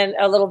and then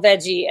a little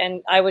veggie.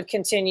 And I would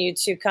continue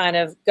to kind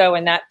of go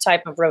in that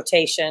type of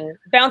rotation,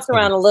 bounce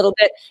around a little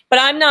bit. But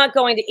I'm not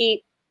going to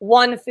eat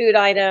one food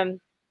item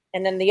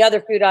and then the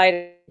other food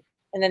item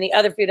and then the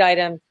other food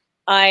item.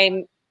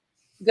 I'm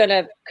going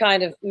to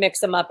kind of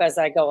mix them up as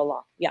I go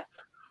along. Yeah.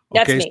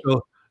 That's me.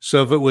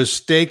 So if it was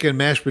steak and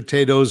mashed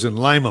potatoes and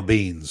lima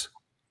beans.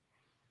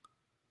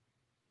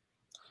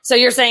 So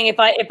you're saying if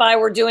I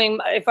were doing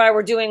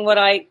what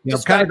I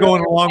I'm kind of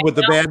going along with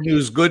the bad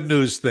news, good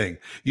news thing.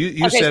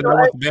 You okay, said so I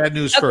want the bad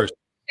news first.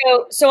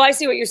 So I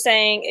see what you're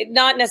saying.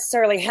 Not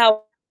necessarily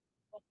how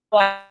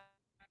I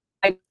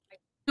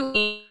do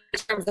eat in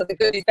terms of the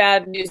good news,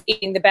 bad news,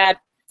 eating the bad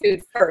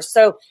food first.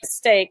 So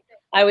steak,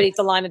 I would eat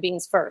the lima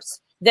beans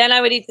first. Then I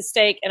would eat the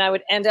steak, and I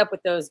would end up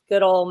with those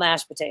good old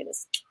mashed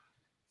potatoes.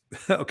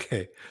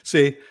 Okay.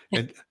 See,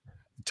 and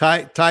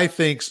Ty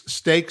thinks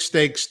steak,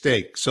 steak,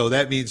 steak. So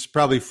that means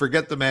probably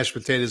forget the mashed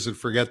potatoes and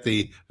forget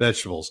the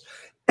vegetables.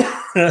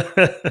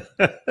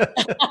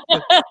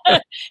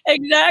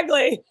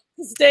 Exactly.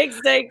 Steak,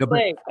 steak,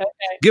 steak.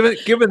 Okay.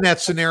 Given that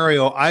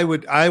scenario, I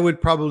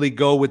would probably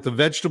go with the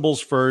vegetables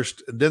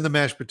first, then the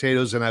mashed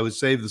potatoes, and I would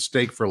save the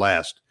steak for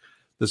last.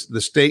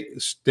 The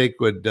steak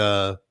would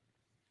that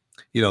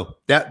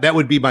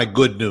would be my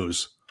good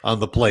news on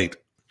the plate.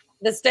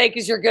 The steak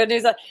is your good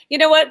news. You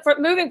know what? For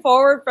moving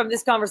forward from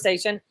this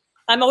conversation,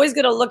 I'm always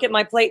going to look at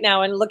my plate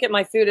now and look at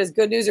my food as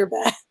good news or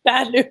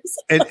bad news,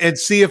 and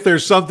see if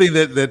there's something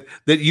that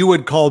you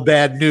would call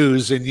bad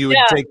news, and you would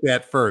take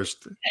that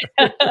first.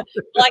 Well,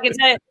 I can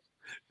tell you,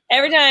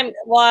 every time,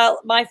 while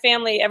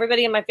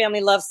everybody in my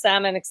family loves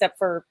salmon except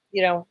for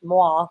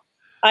moi.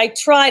 I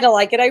try to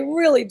like it. I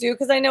really do,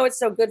 because I know it's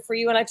so good for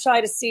you, and I try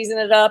to season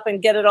it up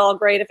and get it all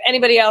great. If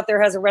anybody out there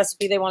has a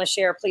recipe they want to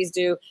share, please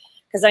do,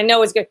 because I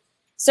know it's good.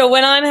 So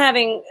when I'm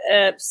having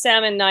a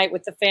salmon night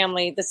with the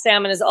family, the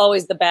salmon is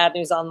always the bad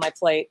news on my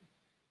plate.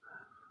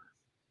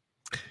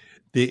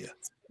 All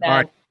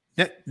right.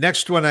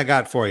 Next one I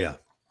got for you.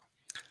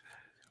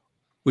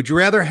 Would you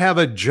rather have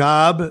a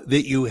job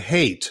that you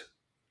hate,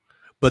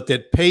 but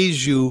that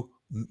pays you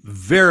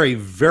very,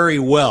 very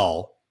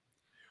well,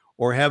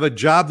 or have a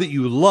job that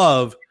you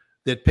love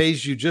that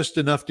pays you just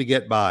enough to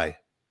get by?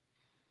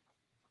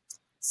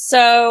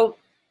 So,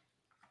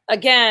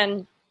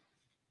 again,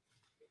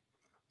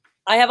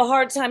 I have a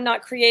hard time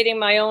not creating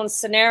my own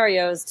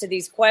scenarios to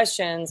these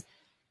questions.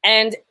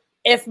 And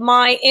if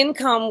my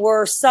income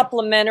were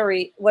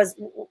was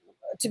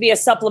to be a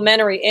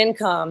supplementary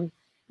income,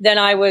 then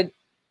I would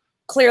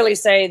clearly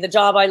say the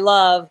job I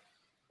love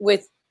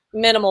with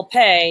minimal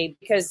pay,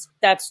 because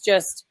that's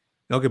just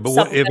okay. But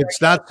what if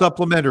it's not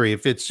supplementary?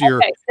 If it's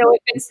your so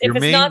if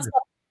it's not.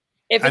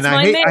 If it's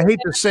I hate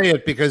to say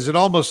it, because it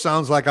almost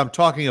sounds like I'm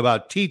talking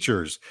about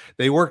teachers.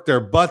 They work their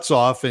butts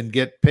off and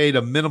get paid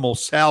a minimal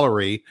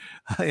salary,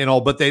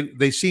 but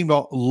they seem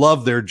to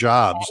love their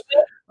jobs.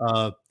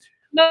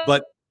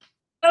 But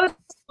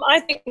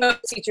I think most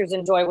teachers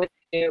enjoy what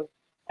they do.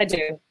 I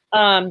do.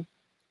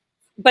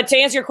 But to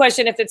answer your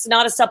question, if it's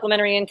not a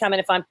supplementary income, and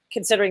if I'm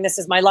considering this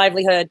as my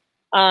livelihood,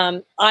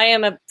 I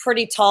am a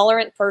pretty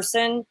tolerant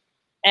person,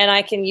 and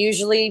I can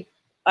usually,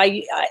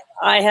 I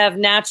have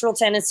natural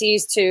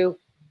tendencies to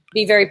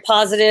be very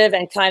positive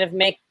and kind of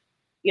make,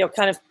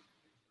 kind of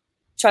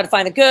try to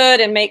find the good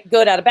and make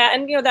good out of bad,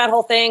 and that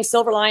whole thing,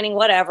 silver lining,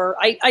 whatever.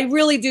 I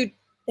really do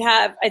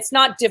it's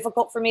not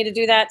difficult for me to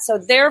do that. So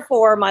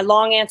therefore, my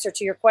long answer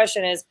to your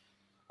question is,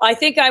 I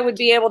think I would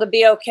be able to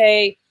be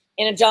okay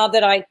in a job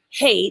that I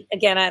hate.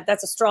 Again,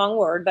 that's a strong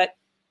word, but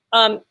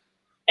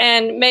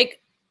and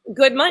make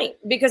good money,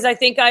 because I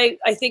think I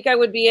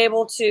would be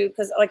able to,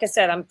 because like I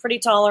said, I'm pretty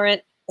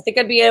tolerant. I think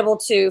I'd be able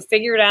to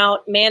figure it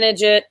out,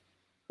 manage it,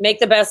 make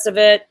the best of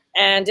it.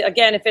 And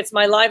again, if it's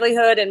my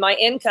livelihood and my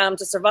income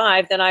to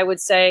survive, then I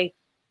would say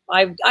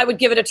I would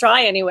give it a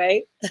try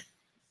anyway.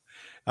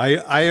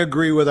 I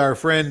agree with our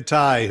friend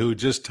Ty, who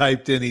just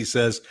typed in. He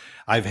says,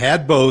 I've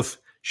had both.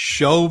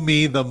 Show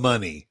me the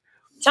money.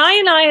 Ty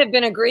and I have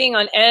been agreeing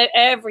on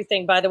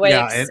everything, by the way.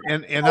 Yeah,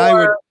 and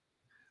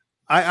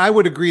I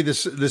would agree the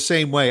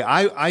same way.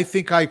 I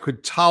think I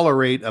could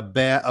tolerate a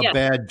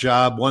bad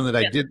job, one that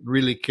I didn't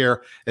really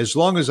care, as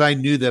long as I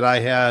knew that I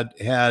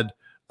had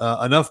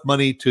enough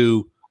money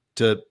to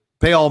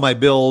pay all my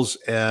bills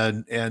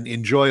and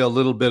enjoy a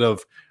little bit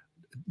of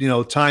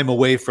time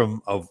away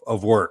from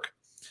work.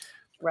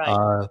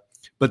 Right.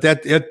 But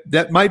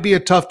that might be a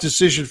tough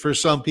decision for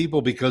some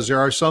people, because there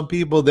are some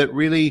people that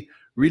really,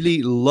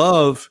 really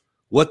love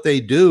what they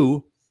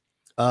do,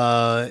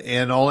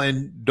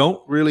 and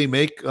don't really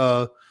make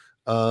a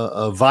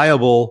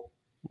viable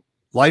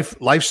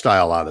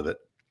lifestyle out of it.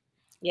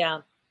 Yeah.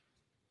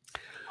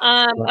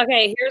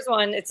 Okay, here's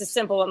one. It's a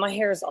simple one. My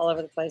hair is all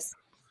over the place.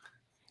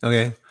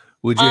 Okay.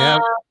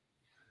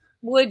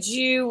 Would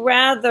you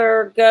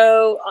rather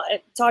go,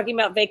 talking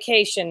about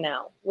vacation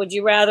now, would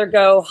you rather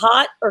go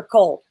hot or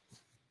cold?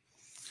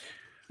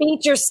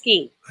 Beach or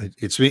ski?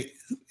 It's me.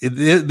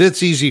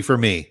 That's easy for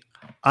me.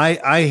 I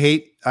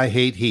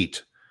hate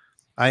heat.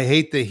 I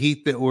hate the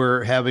heat that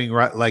we're having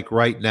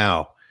right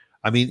now.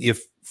 I mean,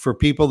 if for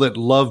people that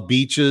love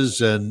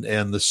beaches and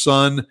the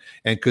sun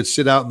and could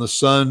sit out in the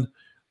sun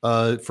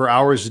for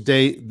hours a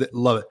day, that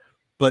love it.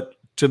 But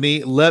to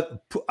me,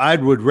 I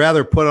would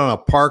rather put on a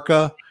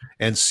parka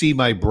and see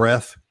my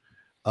breath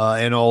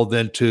and all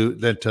than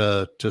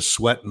to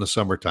sweat in the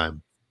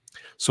summertime.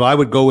 So I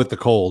would go with the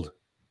cold.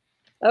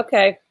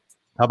 Okay.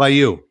 How about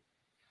you?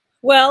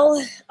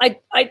 Well,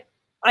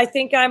 I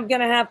think I'm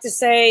going to have to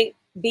say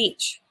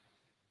beach.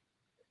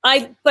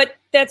 But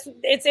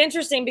it's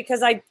interesting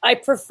because I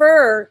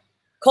prefer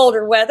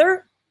colder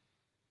weather.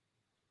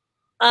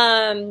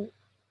 But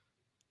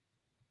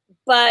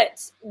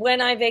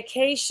when I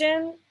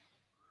vacation,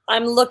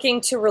 I'm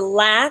looking to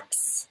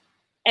relax.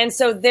 And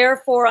so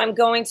therefore I'm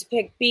going to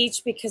pick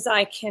beach because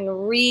I can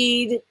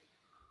read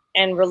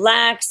and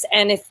relax.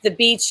 And if the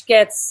beach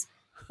gets,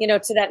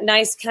 to that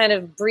nice kind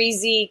of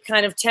breezy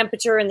kind of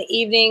temperature in the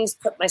evenings,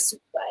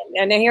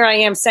 and here I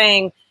am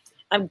saying,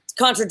 I'm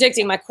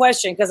contradicting my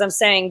question because I'm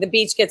saying the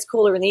beach gets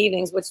cooler in the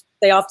evenings, which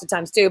they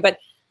oftentimes do, but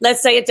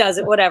let's say it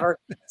doesn't, whatever.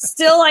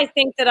 Still, I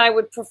think that I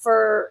would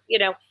prefer,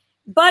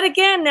 but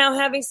again, now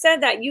having said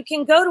that, you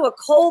can go to a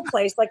cold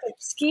place like a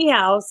ski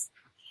house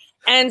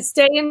and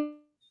stay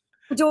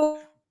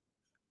indoors,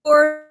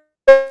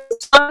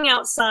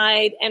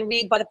 outside and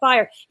read by the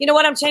fire. You know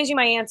what? I'm changing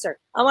my answer.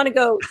 I want to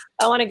go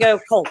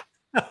cold,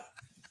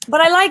 but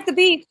I like the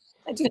beach.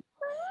 I do.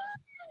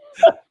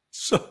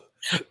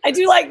 I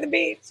do like the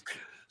beach.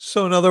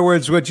 So in other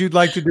words, what you'd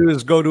like to do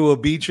is go to a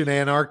beach in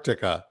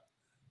Antarctica.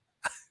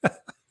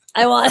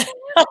 Yeah,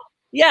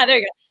 there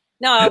you go.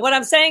 No, what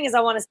I'm saying is I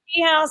want a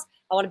ski house.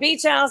 I want a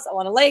beach house. I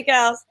want a lake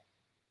house.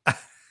 I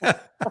want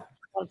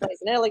a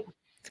place in Italy.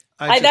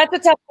 That's a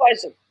tough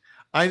question.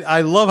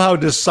 I love how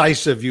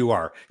decisive you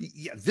are.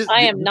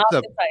 I am not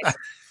decisive.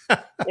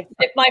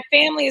 if my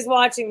family is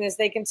watching this,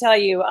 they can tell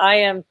you I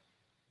am.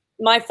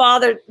 My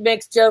father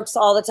makes jokes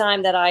all the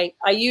time that I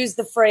use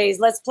the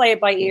phrase, let's play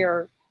it by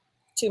ear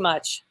too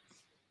much.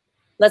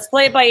 Let's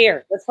play it by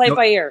ear. Let's play it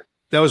by ear.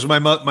 That was my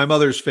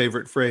mother's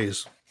favorite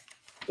phrase.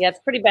 Yeah, it's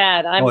pretty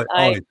bad.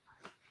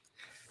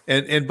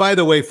 And by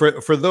the way,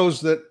 for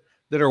those that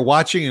are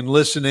watching and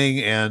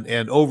listening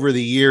and over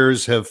the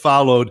years have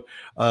followed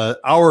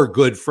our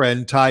good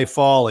friend Ty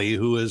Fawley,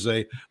 who is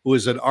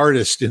an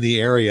artist in the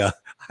area.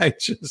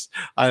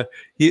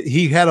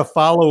 He had a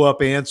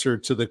follow-up answer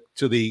to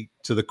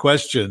the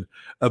question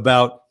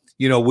about,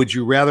 would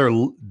you rather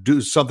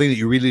do something that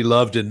you really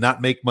loved and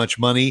not make much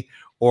money,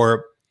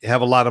 or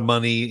have a lot of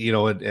money,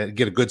 and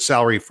get a good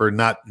salary for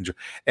not.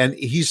 And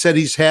he said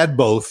he's had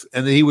both,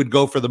 and that he would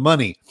go for the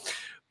money.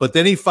 But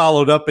then he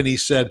followed up and he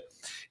said,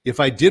 if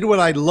I did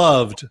what I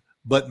loved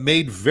but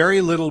made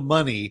very little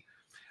money,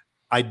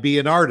 I'd be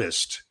an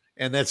artist.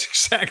 And that's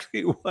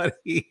exactly what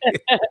he is.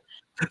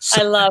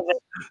 I love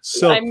it.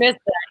 So I miss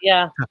that.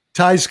 Yeah.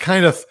 Ty's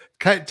kind of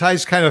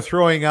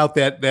throwing out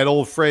that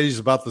old phrase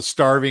about the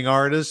starving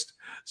artist.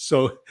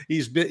 So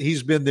he's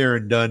been there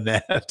and done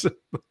that.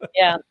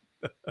 Yeah.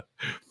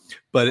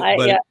 But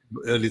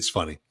it's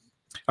funny.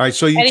 All right.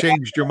 So you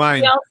changed your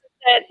mind.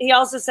 He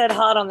also said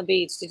hot on the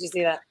beach. Did you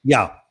see that?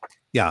 Yeah.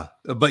 Yeah.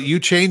 But you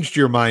changed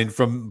your mind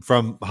from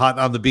hot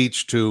on the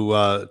beach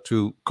to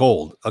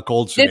cold, a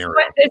cold scenario.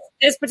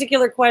 This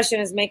particular question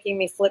is making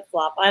me flip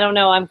flop. I don't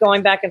know. I'm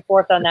going back and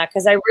forth on that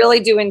because I really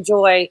do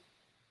enjoy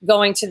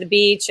going to the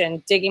beach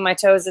and digging my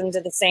toes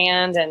into the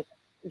sand and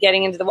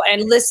getting into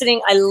and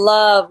listening. I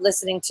love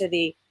listening to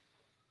the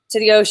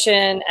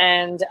ocean,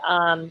 and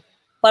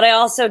but I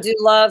also do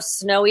love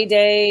snowy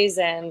days,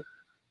 and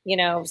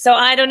so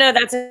I don't know.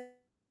 That's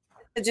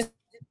just.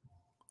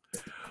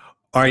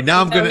 All right,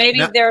 now I'm going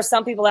to. There are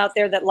some people out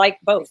there that like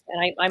both,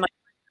 and I might.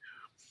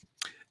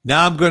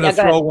 Now I'm going to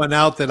throw one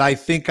out that I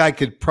think I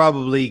could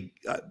probably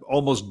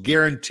almost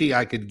guarantee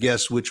I could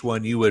guess which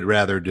one you would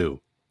rather do.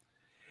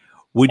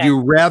 Would you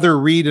rather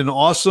read an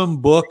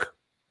awesome book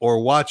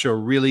or watch a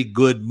really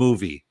good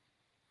movie?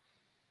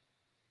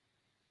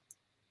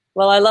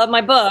 Well, I love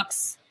my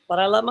books, but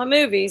I love my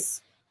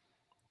movies.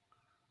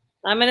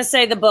 I'm going to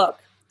say the book.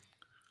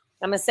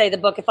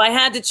 If I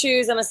had to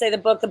choose, I'm going to say the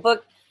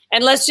book.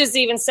 And let's just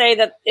even say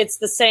that it's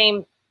the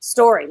same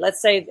story.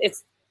 Let's say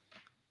it's,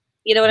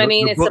 you know what I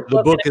mean?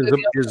 The book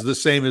is the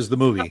same as the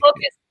movie.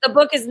 The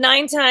book is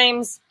 9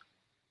 times,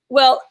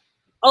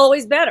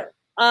 always better.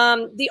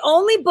 The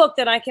only book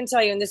that I can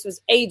tell you, and this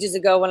was ages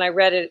ago when I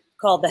read it,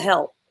 called The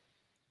Help.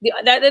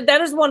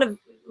 That is one of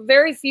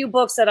very few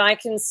books that I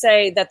can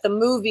say that the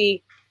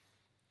movie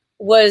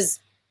was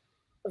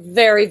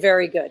very,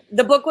 very good.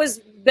 The book was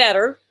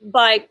better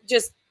by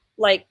just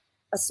like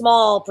a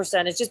small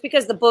percentage, just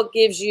because the book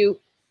gives you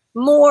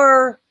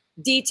more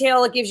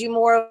detail. It gives you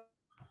more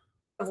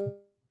of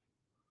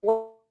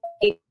what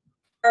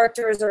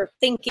characters are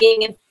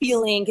thinking and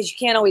feeling, because you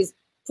can't always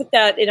put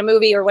that in a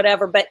movie or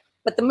whatever. But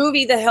the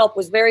movie, The Help,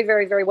 was very,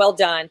 very, very well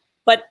done.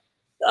 But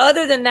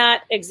other than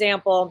that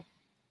example,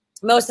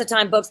 most of the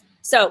time books.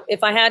 So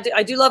if I had to,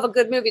 I do love a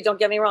good movie, don't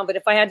get me wrong, but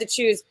if I had to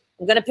choose,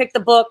 I'm going to pick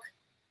the book.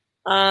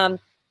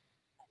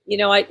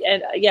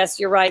 Yes,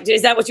 you're right.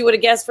 Is that what you would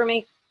have guessed for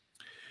me?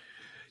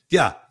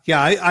 Yeah.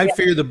 I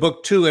figure the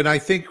book too. And I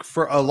think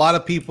for a lot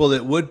of people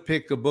that would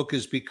pick a book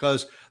is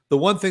because the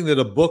one thing that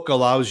a book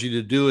allows you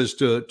to do is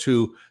to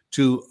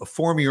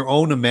form your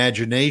own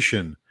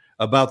imagination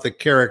about the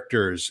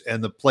characters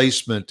and the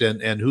placement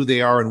and who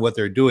they are and what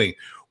they're doing.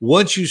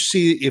 Once you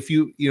see,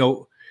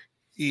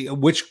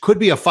 which could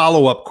be a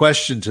follow-up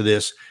question to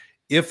this,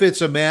 if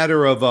it's a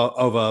matter of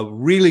a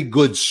really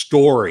good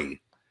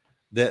story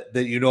that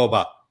you know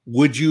about,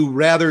 would you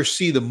rather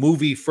see the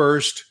movie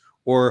first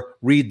or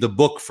read the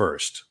book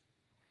first?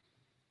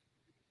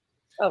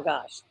 Oh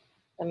gosh,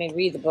 I mean,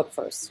 read the book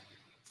first.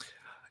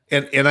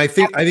 And I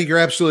think you're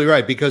absolutely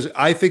right, because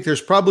I think there's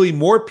probably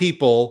more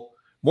people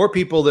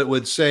that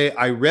would say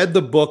I read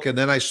the book and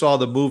then I saw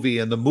the movie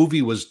and the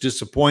movie was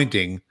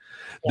disappointing,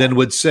 than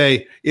would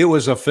say it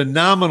was a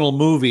phenomenal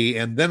movie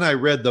and then I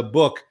read the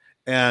book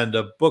and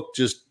the book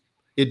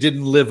it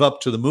didn't live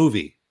up to the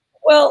movie.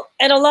 Well,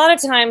 and a lot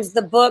of times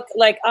the book,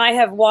 like I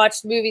have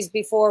watched movies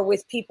before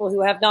with people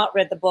who have not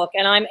read the book,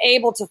 and I'm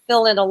able to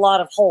fill in a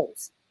lot of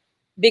holes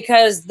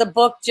because the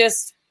book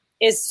just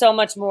is so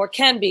much more,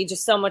 can be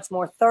just so much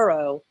more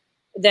thorough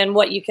than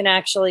what you can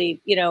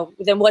actually,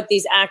 than what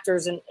these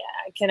actors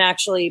can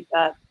actually,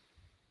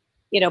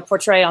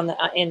 portray on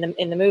in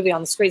the movie,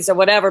 on the screen, so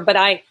whatever. But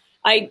I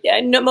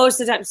know most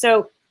of the time.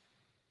 So,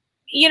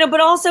 but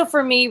also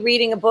for me,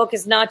 reading a book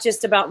is not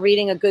just about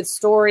reading a good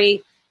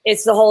story.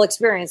 It's the whole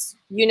experience.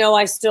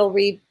 I still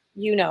read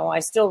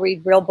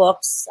real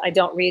books. I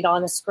don't read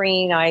on the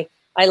screen. I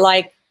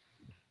like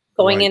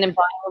going in and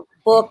buying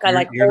a book.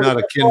 You're not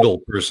a Kindle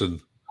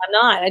person. I'm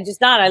not. I'm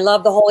just not. I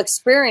love the whole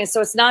experience.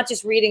 So it's not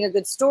just reading a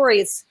good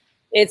story.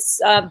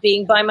 It's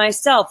being by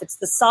myself. It's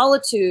the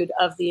solitude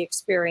of the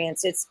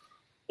experience. It's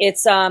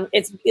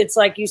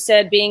like you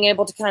said, being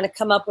able to kind of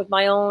come up with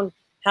my own,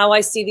 how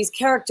I see these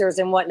characters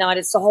and whatnot.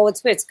 It's the whole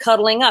experience.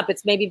 Cuddling up.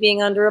 It's maybe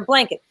being under a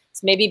blanket.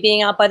 It's maybe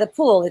being out by the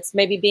pool. It's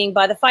maybe being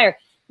by the fire.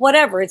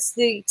 Whatever. It's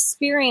the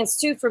experience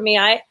too for me.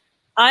 I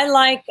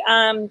like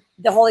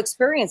the whole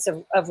experience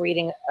of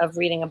reading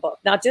a book,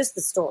 not just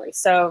the story.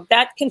 So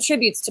that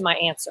contributes to my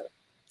answer.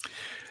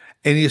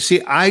 And you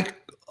see,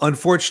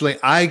 unfortunately,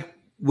 I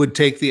would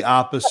take the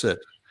opposite.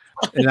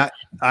 And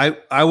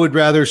I would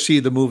rather see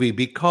the movie,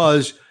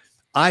 because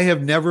I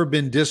have never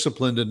been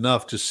disciplined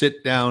enough to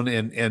sit down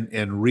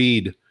and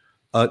read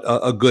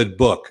a good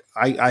book.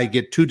 I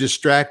get too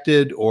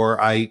distracted, or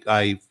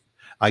I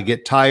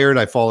get tired.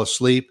 I fall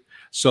asleep.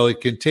 So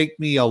it can take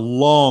me a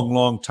long,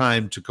 long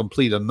time to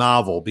complete a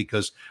novel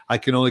because I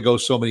can only go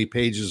so many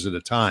pages at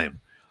a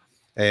time.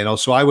 And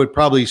so I would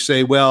probably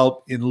say,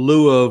 well, in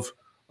lieu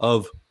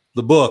of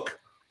the book,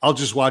 I'll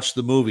just watch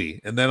the movie,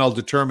 and then I'll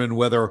determine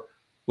whether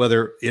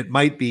it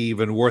might be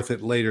even worth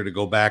it later to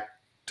go back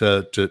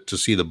to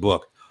see the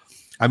book.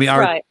 I mean,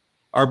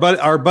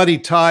 our buddy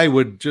Ty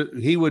would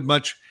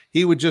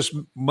just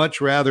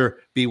much rather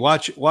be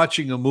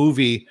watching a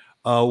movie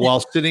while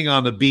sitting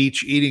on the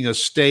beach, eating a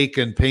steak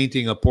and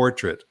painting a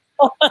portrait.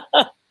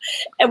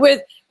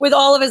 with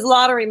all of his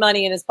lottery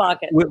money in his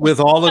pocket. With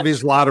all of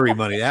his lottery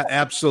money.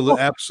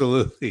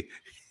 Absolutely.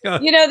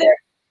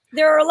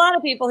 There are a lot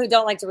of people who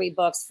don't like to read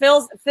books.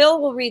 Phil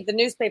will read the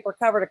newspaper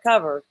cover to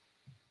cover,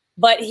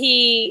 but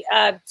he,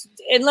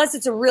 unless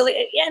it's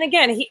and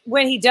again,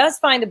 when he does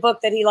find a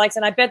book that he likes,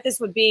 and I bet this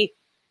would be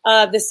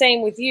the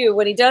same with you,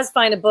 when he does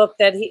find a book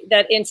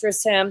that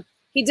interests him,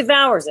 he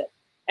devours it.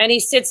 And he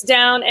sits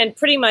down and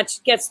pretty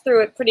much gets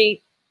through it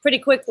pretty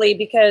quickly,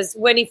 because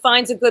when he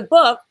finds a good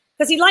book,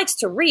 because he likes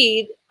to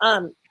read,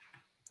 he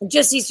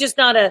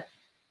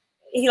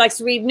likes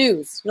to read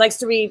news. He likes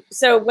to read.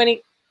 So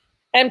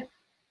and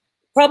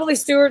probably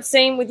Stuart,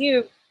 same with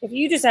you. If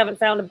you just haven't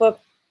found a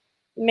book,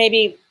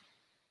 maybe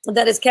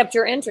that has kept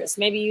your interest,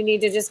 maybe you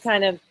need to just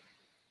kind of.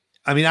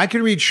 I mean, I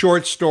can read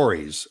short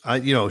stories.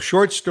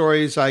 Short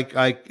stories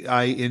I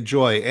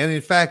enjoy, and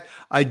in fact,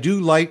 I do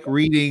like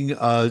reading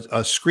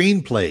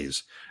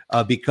screenplays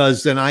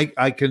because then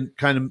I can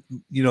kind of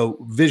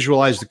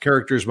visualize the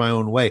characters my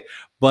own way.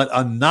 But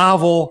a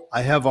novel,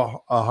 I have a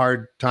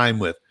hard time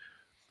with.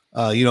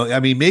 I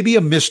mean, maybe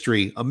a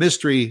mystery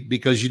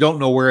because you don't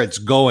know where it's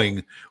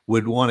going.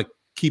 Would want to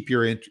keep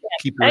your interest.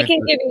 I'm going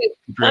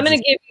to give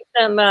you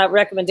some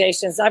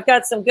recommendations. I've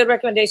got some good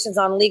recommendations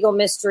on legal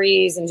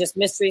mysteries and just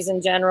mysteries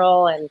in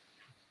general. And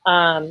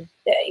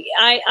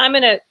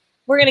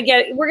we're going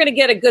to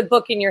get a good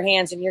book in your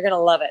hands, and you're going to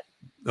love it.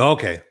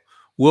 Okay.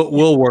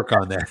 We'll work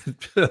on that.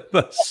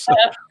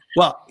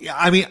 Well,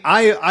 I mean,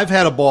 I've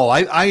had a ball.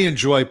 I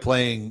enjoy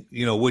playing,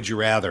 Would You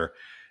Rather.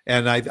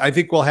 And I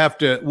think we'll have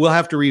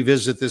to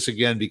revisit this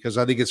again, because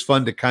I think it's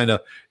fun to kind of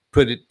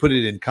put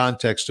it in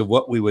context of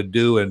what we would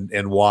do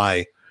and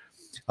why.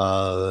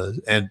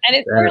 And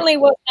it certainly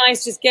was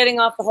nice just getting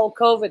off the whole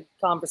COVID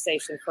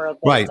conversation for a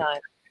bit of time.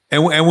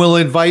 And we'll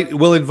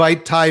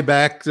invite Ty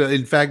back.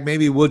 In fact,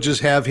 maybe we'll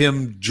just have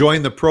him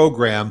join the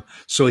program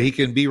so he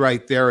can be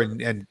right there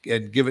and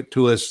give it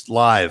to us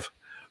live.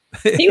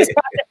 He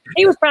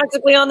was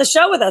practically on the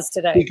show with us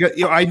today.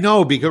 Because, I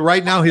know, because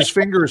right now his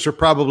fingers are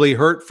probably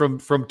hurt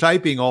from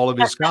typing all of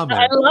his comments.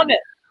 I love it.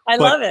 I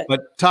love it.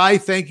 But Ty,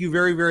 thank you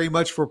very, very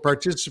much for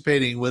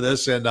participating with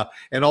us, and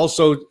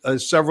also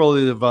several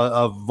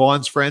of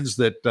Vaughn's friends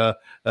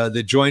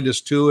that joined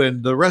us too,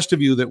 and the rest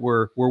of you that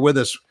were with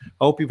us.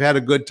 I hope you've had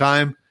a good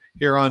time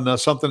here on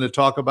Something to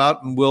Talk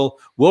About, and we'll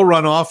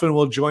run off and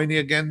we'll join you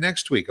again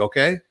next week.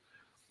 Okay.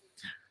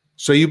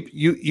 So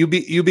you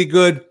be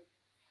good.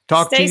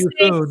 Talk to you safe,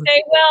 soon.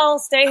 stay well,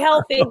 stay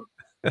healthy.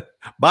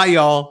 Bye,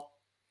 y'all.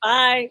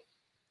 Bye.